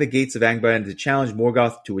riding the gates of Angband to challenge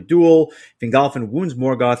Morgoth to a duel. Fingolfin wounds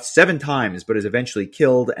Morgoth 7 times, but is eventually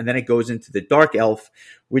killed. And then it goes into the Dark Elf,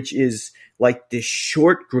 which is like this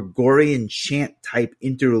short Gregorian chant type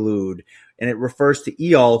interlude. And it refers to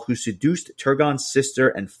Eol, who seduced Turgon's sister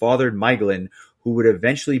and fathered Maiglin, who would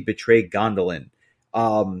eventually betray Gondolin.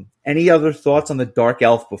 Any other thoughts on the Dark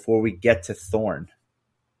Elf before we get to Thorn?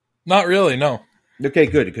 Not really, no. Okay,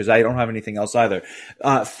 good, because I don't have anything else either.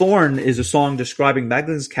 Thorn is a song describing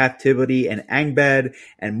Maeglin's captivity in Angband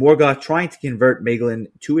and Morgoth trying to convert Maeglin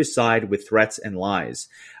to his side with threats and lies.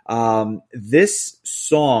 This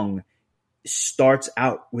song starts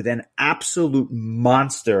out with an absolute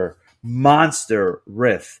monster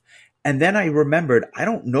riff. And then I remembered, I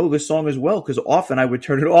don't know this song as well, because often I would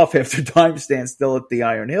turn it off after Time Stands Still at the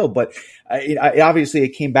Iron Hill. But obviously it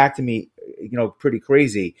came back to me, pretty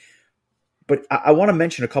crazy. But I want to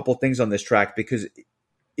mention a couple things on this track, because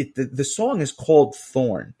the song is called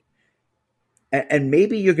Thorn. And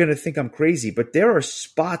maybe you're going to think I'm crazy, but there are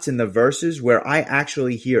spots in the verses where I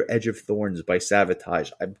actually hear Edge of Thorns by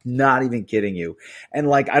Savatage. I'm not even kidding you.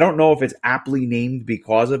 And I don't know if it's aptly named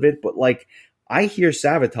because of it, but I hear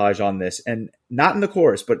Savatage on this, and not in the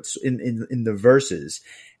chorus, but in the verses.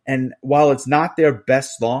 And while it's not their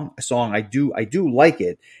best song, I do like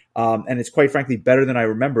it. And it's quite frankly better than I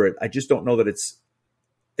remember it. I just don't know that it's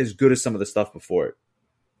as good as some of the stuff before it.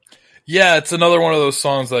 Yeah, it's another one of those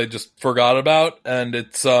songs that I just forgot about, and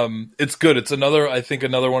it's good. It's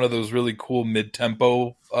another one of those really cool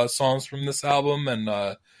mid-tempo songs from this album,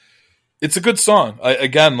 and it's a good song. I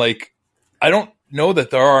don't know that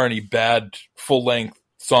there are any bad full-length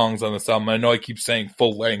songs on this album. I know I keep saying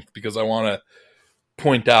full-length because I want to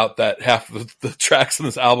point out that half of the tracks in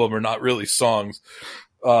this album are not really songs.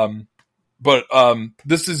 But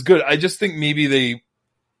this is good. I just think maybe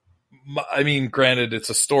granted it's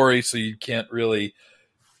a story, so you can't really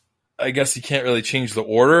change the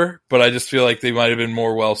order, but I just feel like they might have been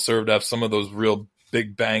more well served to have some of those real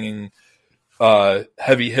big banging,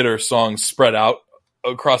 heavy hitter songs spread out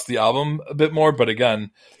across the album a bit more. But again,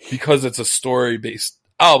 because it's a story based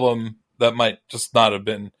album, that might just not have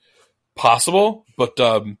been possible. But,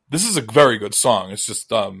 this is a very good song. It's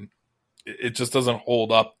just, it just doesn't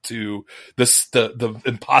hold up to the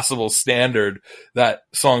impossible standard that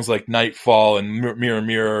songs like Nightfall and Mirror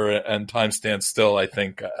Mirror and Time Stands Still, I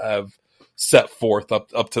think, have set forth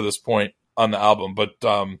up to this point on the album. But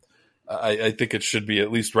I think it should be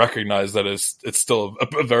at least recognized that it's still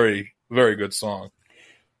a very, very good song.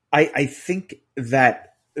 I think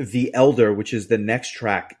that The Elder, which is the next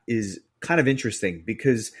track, is kind of interesting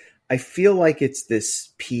because I feel like it's this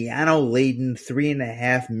piano-laden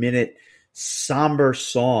 3.5-minute somber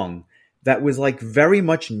song that was very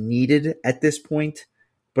much needed at this point,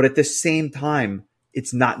 but at the same time,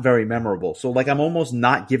 it's not very memorable. So I'm almost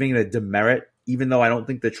not giving it a demerit, even though I don't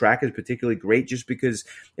think the track is particularly great, just because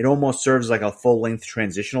it almost serves like a full-length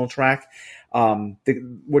transitional track.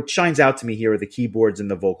 What shines out to me here are the keyboards and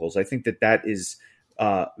the vocals. I think that is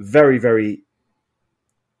very, very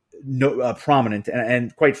prominent,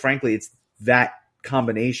 and quite frankly, it's that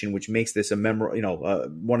combination which makes this a memorable,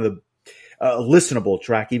 one of the listenable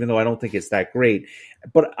track, even though I don't think it's that great.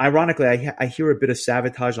 But ironically, I hear a bit of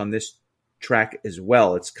Savatage on this track as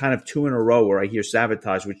well. It's kind of 2 in a row where I hear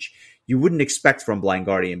Savatage, which you wouldn't expect from Blind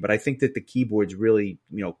Guardian. But I think that the keyboards really,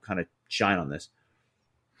 kind of shine on this.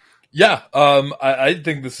 Yeah, I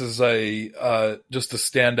think this is a just a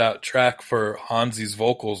standout track for Hansi's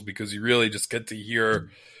vocals, because you really just get to hear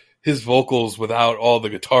his vocals without all the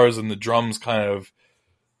guitars and the drums kind of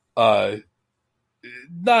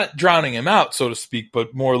not drowning him out, so to speak,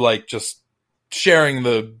 but more like just sharing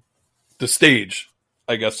the stage,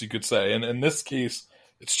 I guess you could say. And in this case,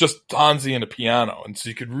 it's just Hansi and a piano, and so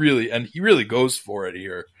you could really, and he really goes for it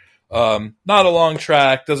here. Not a long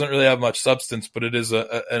track, doesn't really have much substance, but it is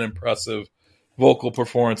an impressive vocal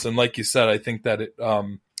performance. And like you said, I think that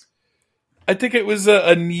it was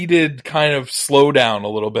a needed kind of slowdown a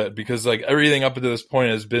little bit, because like everything up to this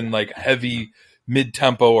point has been like heavy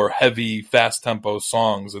mid-tempo or heavy fast-tempo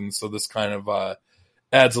songs. And so this kind of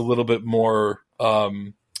adds a little bit more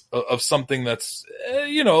of something that's, a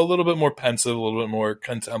little bit more pensive, a little bit more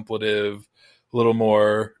contemplative, a little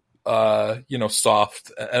more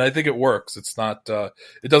soft, and I think it works. It's not,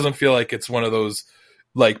 it doesn't feel like it's one of those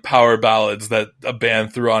like power ballads that a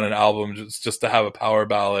band threw on an album just to have a power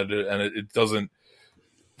ballad, and it doesn't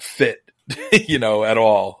fit, at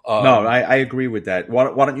all. No, I agree with that.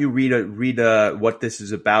 Why don't you read what this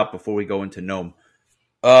is about before we go into Gnome?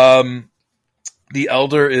 The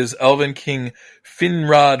elder is Elven King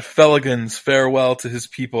Finrod Felagund's farewell to his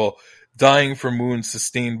people, dying from wounds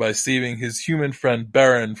sustained by saving his human friend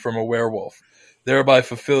Baron from a werewolf, thereby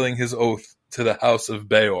fulfilling his oath to the House of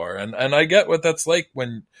Beor. And I get what that's like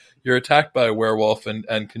when you're attacked by a werewolf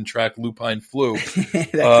and contract lupine flu.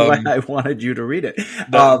 That's why I wanted you to read it.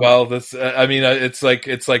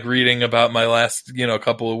 It's like reading about my last,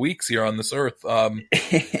 couple of weeks here on this earth.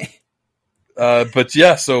 But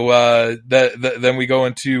yeah, so then we go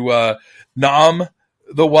into Nam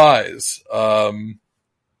the Wise,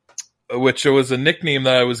 which was a nickname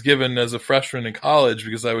that I was given as a freshman in college,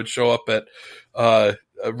 because I would show up at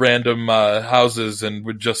random houses and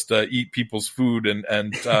would just eat people's food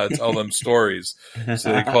and tell them stories.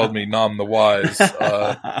 So they called me Nam the Wise.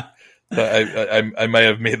 I may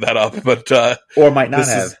have made that up, but or might not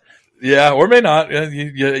have. Or may not.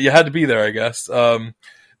 You had to be there, I guess.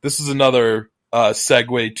 This is another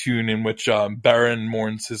segue tune in which Baron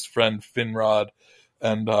mourns his friend Finrod,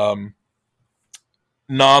 and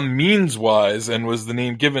Nam means wise, and was the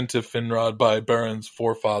name given to Finrod by Baron's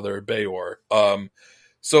forefather Beor.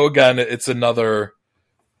 So again, it's another,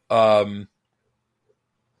 another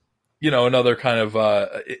kind of,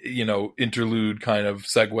 interlude kind of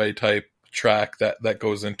segue type track that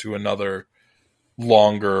goes into another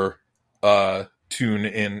longer tune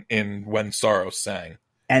in When Sorrow Sang.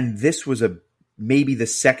 And this was maybe the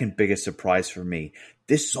second biggest surprise for me.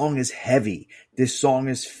 This song is heavy. This song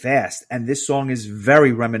is fast. And this song is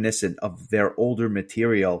very reminiscent of their older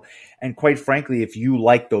material. And quite frankly, if you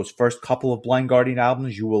like those first couple of Blind Guardian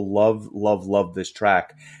albums, you will love, love, love this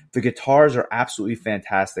track. The guitars are absolutely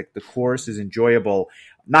fantastic. The chorus is enjoyable.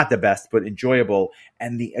 Not the best, but enjoyable.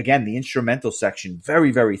 And the instrumental section,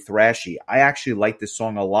 very, very thrashy. I actually like this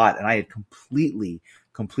song a lot, and I had completely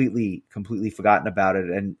forgotten about it.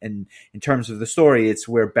 And in terms of the story, it's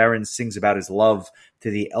where Baron sings about his love to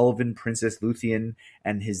the elven princess Luthien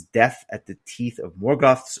and his death at the teeth of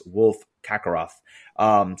Morgoth's wolf Kakarot.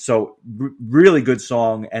 So really good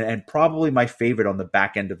song, and probably my favorite on the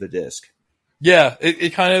back end of the disc. Yeah,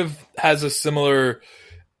 it kind of has a similar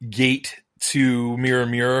gait to Mirror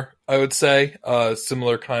Mirror, I would say.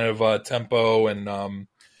 Similar kind of tempo, and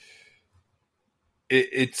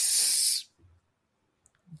it's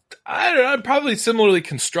probably similarly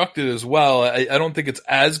constructed as well. I don't think it's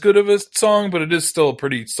as good of a song, but it is still a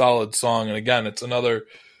pretty solid song. And again, it's another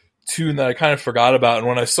tune that I kind of forgot about. And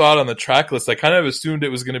when I saw it on the track list, I kind of assumed it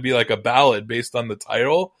was going to be like a ballad based on the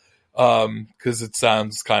title, because it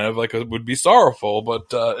sounds kind of like it would be sorrowful, but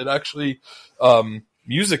it actually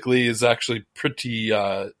musically is actually pretty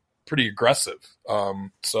aggressive.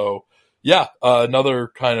 So yeah,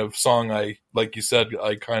 another kind of song like you said,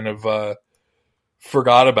 I kind of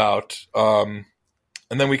forgot about. And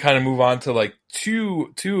then we kind of move on to like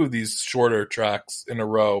two of these shorter tracks in a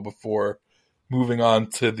row before moving on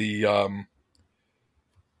to the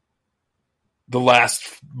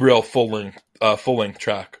last real full length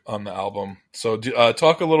track on the album. So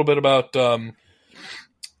talk a little bit about Out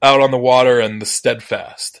on the Water and The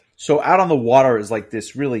Steadfast. So Out on the Water is like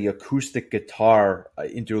this really acoustic guitar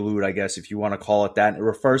interlude, I guess, if you want to call it that. And it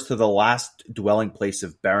refers to the last dwelling place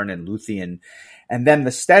of Baron and Luthien. And then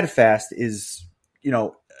The Steadfast is,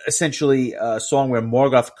 essentially a song where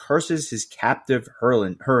Morgoth curses his captive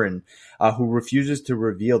Hurin, who refuses to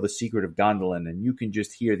reveal the secret of Gondolin. And you can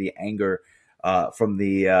just hear the anger from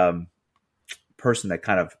the person that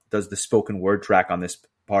kind of does the spoken word track on this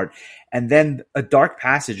part. And then A Dark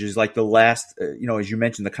Passage is like the last, as you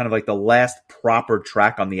mentioned, the kind of like the last proper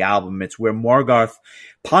track on the album. It's where Morgoth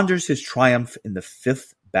ponders his triumph in the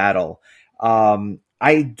fifth battle.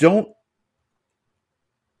 I don't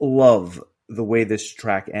love the way this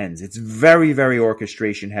track ends. It's very, very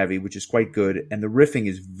orchestration heavy, which is quite good. And the riffing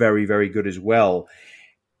is very, very good as well.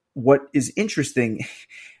 What is interesting,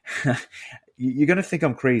 you're going to think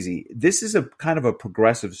I'm crazy. This is a kind of a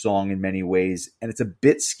progressive song in many ways, and it's a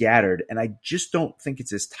bit scattered, and I just don't think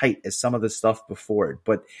it's as tight as some of the stuff before it.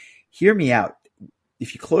 But hear me out.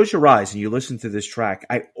 If you close your eyes and you listen to this track,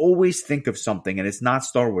 I always think of something, and it's not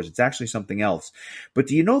Star Wars. It's actually something else. But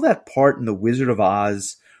do you know that part in The Wizard of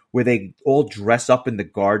Oz where they all dress up in the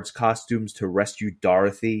guards' costumes to rescue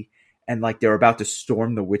Dorothy, and like they're about to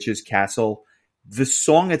storm the witch's castle? The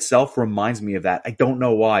song itself reminds me of that. I don't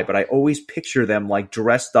know why, but I always picture them like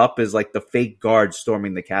dressed up as like the fake guards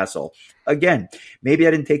storming the castle. Again, maybe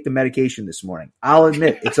I didn't take the medication this morning. I'll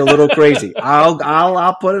admit it's a little crazy.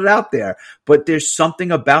 I'll put it out there. But there's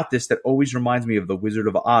something about this that always reminds me of The Wizard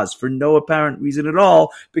of Oz for no apparent reason at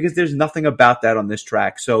all, because there's nothing about that on this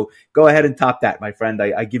track. So go ahead and top that, my friend.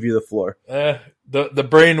 I give you the floor. The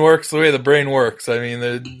brain works the way the brain works. I mean,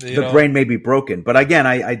 the brain may be broken, but again,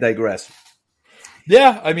 I digress.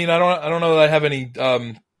 Yeah, I mean, I don't know that I have any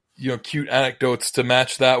cute anecdotes to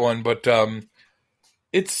match that one, but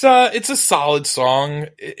it's a solid song.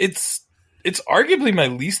 It's arguably my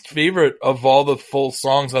least favorite of all the full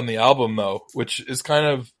songs on the album, though, which is kind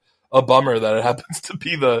of a bummer that it happens to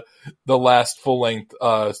be the last full length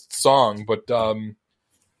song. But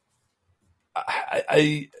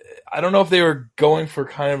I don't know if they were going for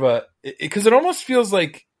kind of because it almost feels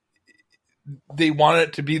like they wanted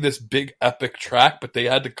it to be this big epic track, but they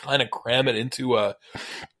had to kind of cram it into a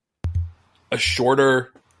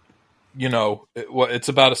shorter, it's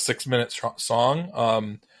about a 6-minute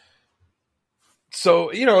song. So,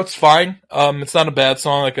 it's fine. It's not a bad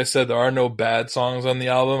song. Like I said, there are no bad songs on the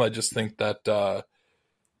album. I just think that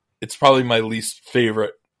it's probably my least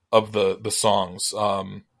favorite of the songs.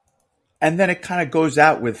 And then it kind of goes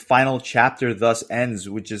out with Final Chapter Thus Ends,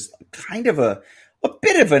 which is kind of a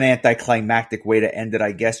bit of an anticlimactic way to end it,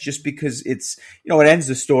 I guess, just because it's, it ends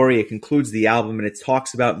the story, it concludes the album, and it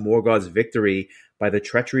talks about Morgoth's victory by the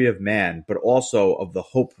treachery of man, but also of the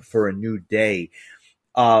hope for a new day.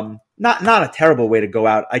 Not a terrible way to go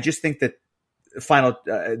out. I just think that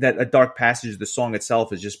that A Dark Passage, the song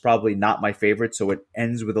itself, is just probably not my favorite, so it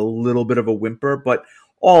ends with a little bit of a whimper. But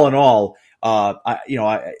all in all, a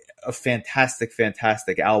fantastic,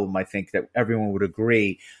 fantastic album. I think that everyone would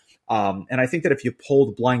agree. And I think that if you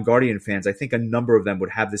polled Blind Guardian fans, I think a number of them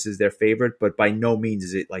would have this as their favorite, but by no means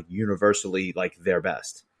is it like universally like their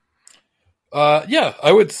best. Yeah,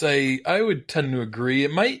 I would tend to agree.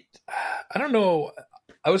 It might, I don't know.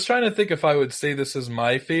 I was trying to think if I would say this is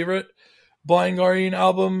my favorite Blind Guardian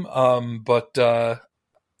album. But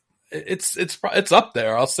it's up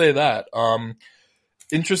there. I'll say that.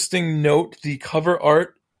 Interesting note. The cover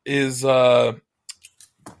art is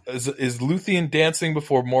Luthien dancing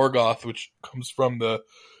before Morgoth, which comes from the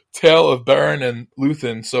tale of Beren and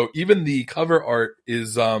Luthien. So even the cover art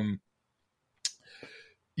is,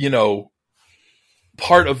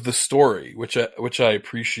 part of the story, which I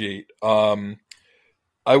appreciate.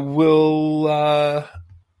 I will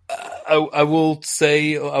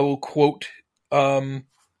say, I will quote some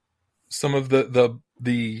of the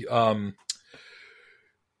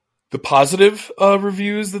positive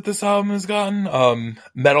reviews that this album has gotten.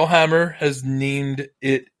 Metal Hammer has named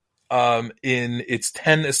it in its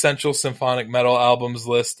 10 essential symphonic metal albums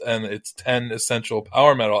list and its 10 essential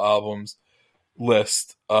power metal albums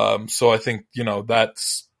list. So I think,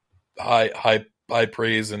 that's high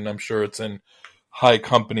praise, and I'm sure it's in high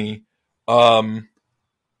company.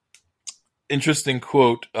 Interesting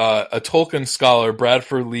quote, a Tolkien scholar,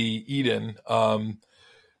 Bradford Lee Eden,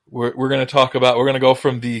 we're going to go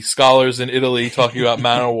from the scholars in Italy talking about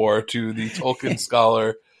Manowar to the Tolkien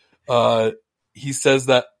scholar. He says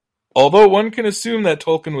that although one can assume that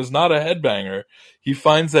Tolkien was not a headbanger, he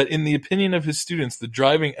finds that in the opinion of his students, the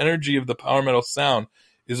driving energy of the power metal sound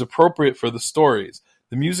is appropriate for the stories.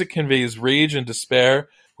 The music conveys rage and despair,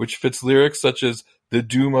 which fits lyrics such as "The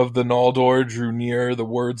doom of the Noldor drew near, the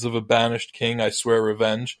words of a banished king, I swear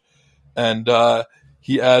revenge." And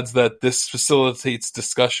he adds that this facilitates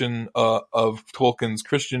discussion of Tolkien's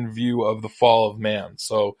Christian view of the fall of man.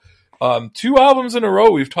 So 2 albums in a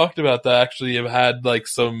row we've talked about that actually have had like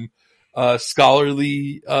some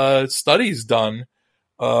scholarly studies done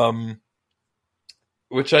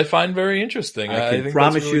which I find very interesting. I think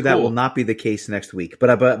promise that's really you that cool. will not be the case next week.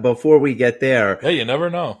 But before we get there, Hey, you never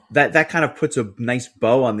know. that kind of puts a nice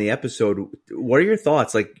bow on the episode. What are your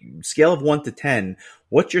thoughts? Like, scale of 1 to 10,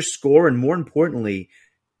 what's your score? And more importantly,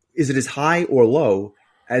 is it as high or low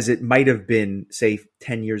as it might have been, say,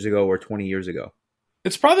 10 years ago or 20 years ago?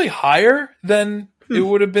 It's probably higher than it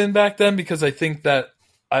would have been back then, because I think that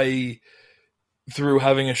through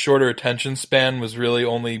having a shorter attention span, was really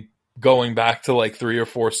only going back to like 3 or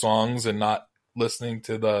 4 songs and not listening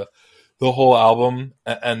to the whole album,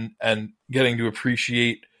 and getting to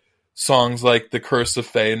appreciate songs like The Curse of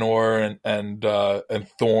Feanor and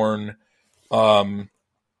Thorn.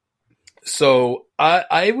 So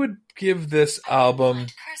I would give this album.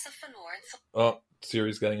 Oh,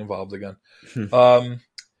 Siri's getting involved again.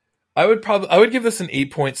 I would give this an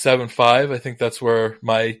 8.75. I think that's where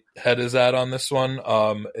my head is at on this one.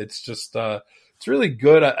 It's just it's really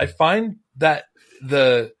good. I find that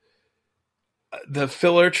the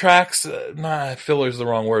filler tracks, filler is the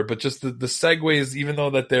wrong word, but just the segues, even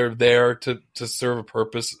though that they're there to serve a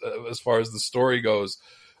purpose as far as the story goes,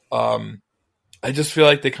 I just feel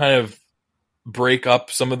like they kind of break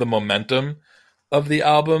up some of the momentum of the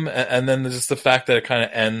album, and then just the fact that it kind of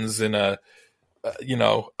ends in a,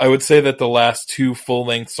 I would say that the last 2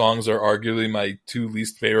 full-length songs are arguably my 2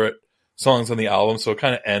 least favorite songs on the album, so it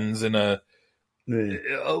kind of ends in a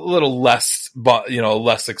little less,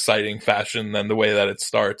 less exciting fashion than the way that it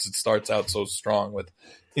starts. It starts out so strong with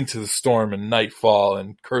Into the Storm and Nightfall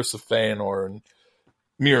and Curse of Feanor and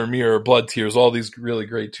Mirror, Mirror, Blood Tears, all these really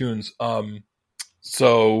great tunes. But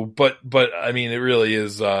I mean, it really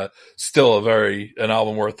is still an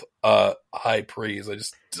album worth high praise. It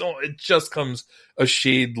just comes a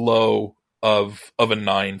shade low of a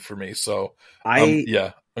 9 for me. So I'm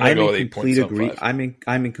gonna go with 8.75.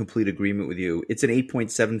 I'm in complete agreement with you. It's an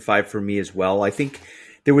 8.75 for me as well. I think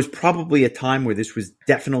there was probably a time where this was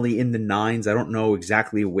definitely in the 9s. I don't know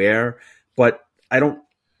exactly where, but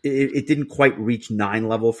it didn't quite reach 9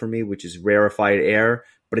 level for me, which is rarefied air,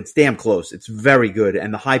 but it's damn close. It's very good.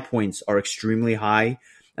 And the high points are extremely high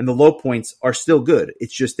and the low points are still good.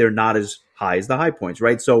 It's just, they're not as high as the high points,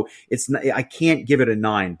 right? So I can't give it a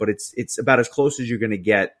 9, but it's about as close as you're going to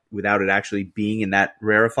get without it actually being in that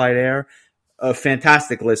rarefied air. A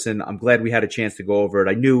fantastic listen. I'm glad we had a chance to go over it.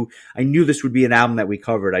 I knew this would be an album that we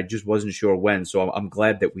covered. I just wasn't sure when. So I'm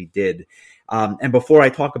glad that we did. And before I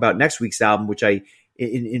talk about next week's album, which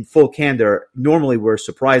in full candor, normally we're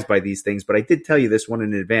surprised by these things, but I did tell you this one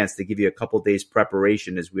in advance to give you a couple days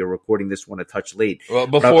preparation as we were recording this one a touch late. Well,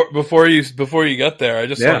 before you get there, I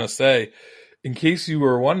just want to say, in case you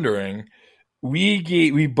were wondering,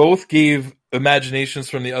 we both gave Imaginations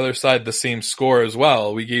from the Other Side the same score as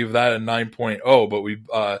well. We gave that a 9.0, but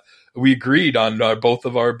we agreed on both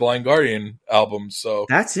of our Blind Guardian albums. So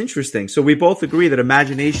that's interesting. So we both agree that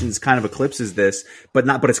Imaginations kind of eclipses this, but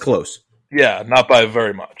it's close. Yeah, not by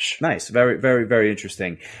very much. Nice. Very, very, very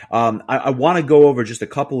interesting. I want to go over just a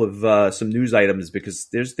couple of some news items because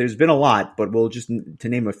there's been a lot, but we'll just to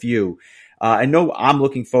name a few. I know I'm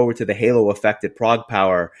looking forward to the Halo Effect at Prague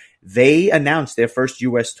Power. They announced their first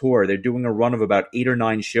U.S. tour. They're doing a run of about 8 or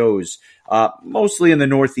 9 shows, mostly in the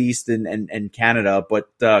Northeast and Canada, but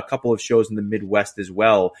a couple of shows in the Midwest as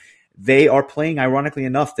well. They are playing, ironically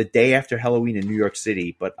enough, the day after Halloween in New York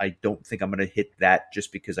City, but I don't think I'm going to hit that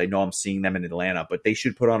just because I know I'm seeing them in Atlanta. But they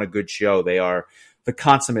should put on a good show. They are the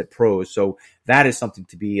consummate pros, so that is something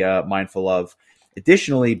to be mindful of.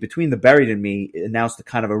 Additionally, Between the Buried and Me announced a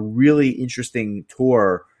kind of a really interesting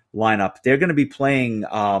tour lineup. They're going to be playing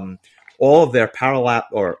all of their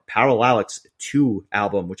Parallax 2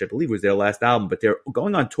 album, which I believe was their last album, but they're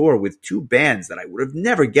going on tour with 2 bands that I would have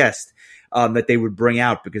never guessed that they would bring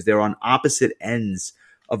out because they're on opposite ends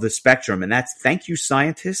of the spectrum. And that's Thank You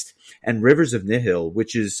Scientist and Rivers of Nihil,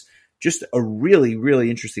 which is just a really, really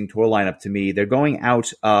interesting tour lineup to me. They're going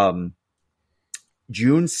out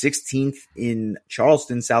June 16th in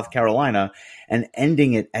Charleston, South Carolina, and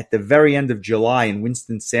ending it at the very end of July in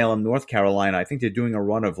Winston-Salem, North Carolina. I think they're doing a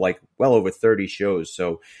run of like well over 30 shows.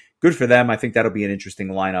 So good for them. I think that'll be an interesting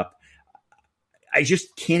lineup. I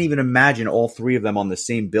just can't even imagine all 3 of them on the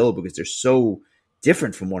same bill because they're so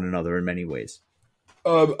different from one another in many ways.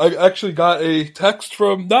 I actually got a text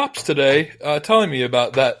from Knops today telling me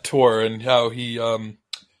about that tour and how he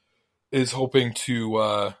is hoping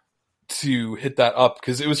to hit that up,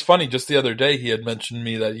 because it was funny. Just the other day, he had mentioned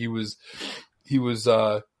me that he was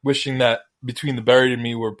wishing that Between the Buried and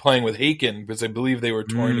Me were playing with Haken because I believe they were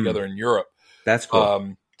touring together in Europe. That's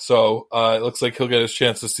cool. So it looks like he'll get his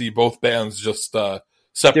chance to see both bands just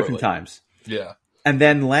separately. Different times. Yeah. And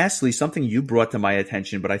then lastly, something you brought to my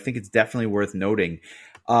attention, but I think it's definitely worth noting.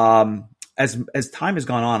 As time has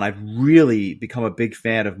gone on, I've really become a big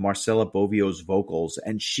fan of Marcella Bovio's vocals,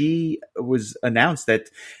 and she was announced that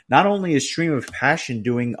not only is Stream of Passion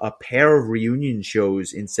doing a pair of reunion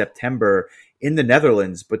shows in September in the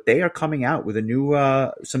Netherlands, but they are coming out with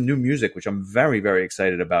some new music, which I'm very, very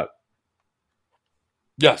excited about.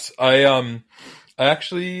 Yes, I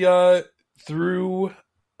actually threw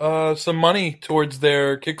some money towards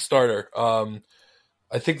their Kickstarter.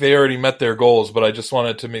 I think they already met their goals, but I just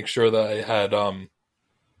wanted to make sure that I had,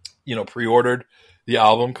 pre-ordered the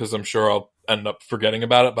album, because I'm sure I'll end up forgetting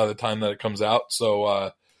about it by the time that it comes out.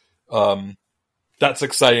 So that's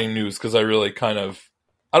exciting news, because I really I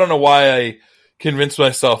don't know why I convinced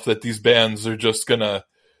myself that these bands are just going to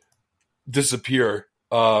disappear.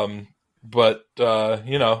 But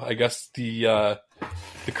I guess the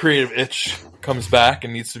creative itch comes back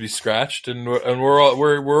and needs to be scratched, and we're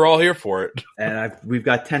all here for it. And we've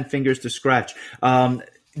got 10 fingers to scratch.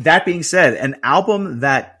 That being said, an album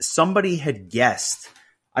that somebody had guessed,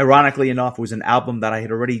 ironically enough, was an album that I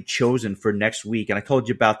had already chosen for next week. And I told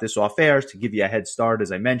you about this off air to give you a head start,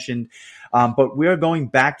 as I mentioned. But we're going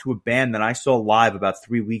back to a band that I saw live about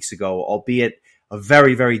 3 weeks ago, albeit a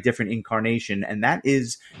very, very different incarnation, and that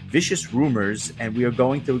is Vicious Rumors, and we are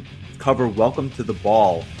going to cover Welcome to the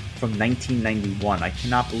Ball from 1991. I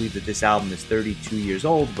cannot believe that this album is 32 years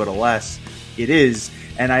old, but alas, it is.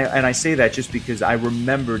 And I say that just because I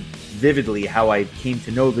remembered vividly how I came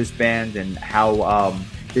to know this band and how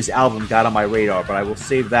this album got on my radar, but I will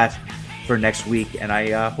save that for next week, and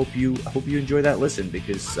I hope you enjoy that listen,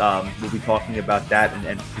 because we'll be talking about that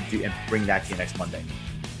and bring that to you next Monday.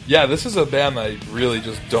 Yeah, this is a band that I really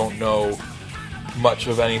just don't know much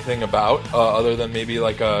of anything about, other than maybe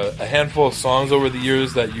like a handful of songs over the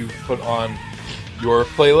years that you've put on your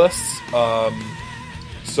playlists.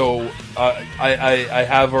 So I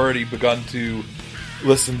have already begun to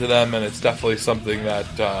listen to them, and it's definitely something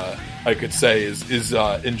that I could say is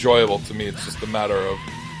enjoyable to me. It's just a matter of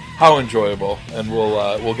how enjoyable, and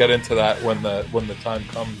we'll get into that when the time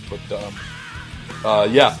comes. But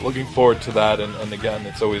looking forward to that, and again,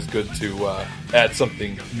 it's always good to add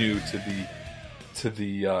something new to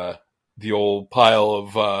the old pile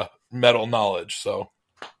of metal knowledge. So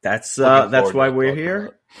that's why we're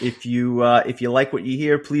here. If you like what you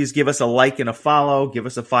hear, please give us a like and a follow. Give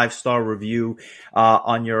us a 5-star review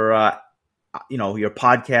on your your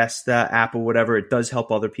podcast app or whatever. It does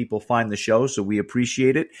help other people find the show, so we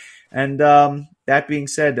appreciate it. And that being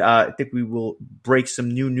said, I think we will break some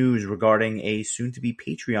new news regarding a soon-to-be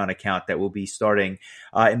Patreon account that will be starting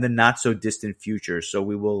in the not-so-distant future. So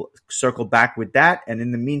we will circle back with that. And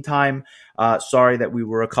in the meantime, sorry that we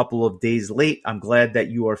were a couple of days late. I'm glad that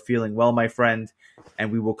you are feeling well, my friend.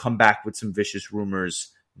 And we will come back with some Vicious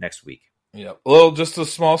Rumors next week. Yeah. Well, just a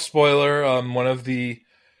small spoiler. One of the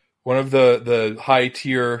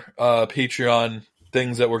high-tier Patreon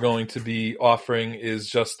things that we're going to be offering is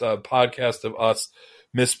just a podcast of us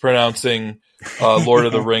mispronouncing Lord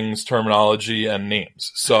of the Rings terminology and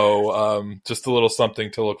names. So just a little something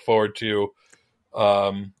to look forward to.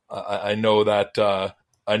 I know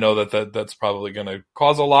that's probably going to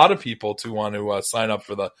cause a lot of people to want to sign up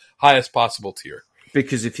for the highest possible tier.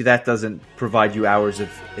 Because if that doesn't provide you hours of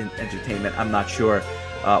entertainment, I'm not sure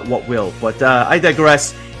what will. But I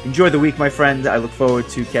digress. Enjoy the week, my friend. I look forward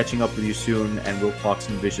to catching up with you soon, and we'll talk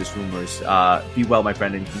some Vicious Rumors. Be well, my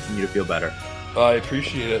friend, and continue to feel better. I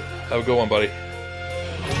appreciate it. Have a good one, buddy.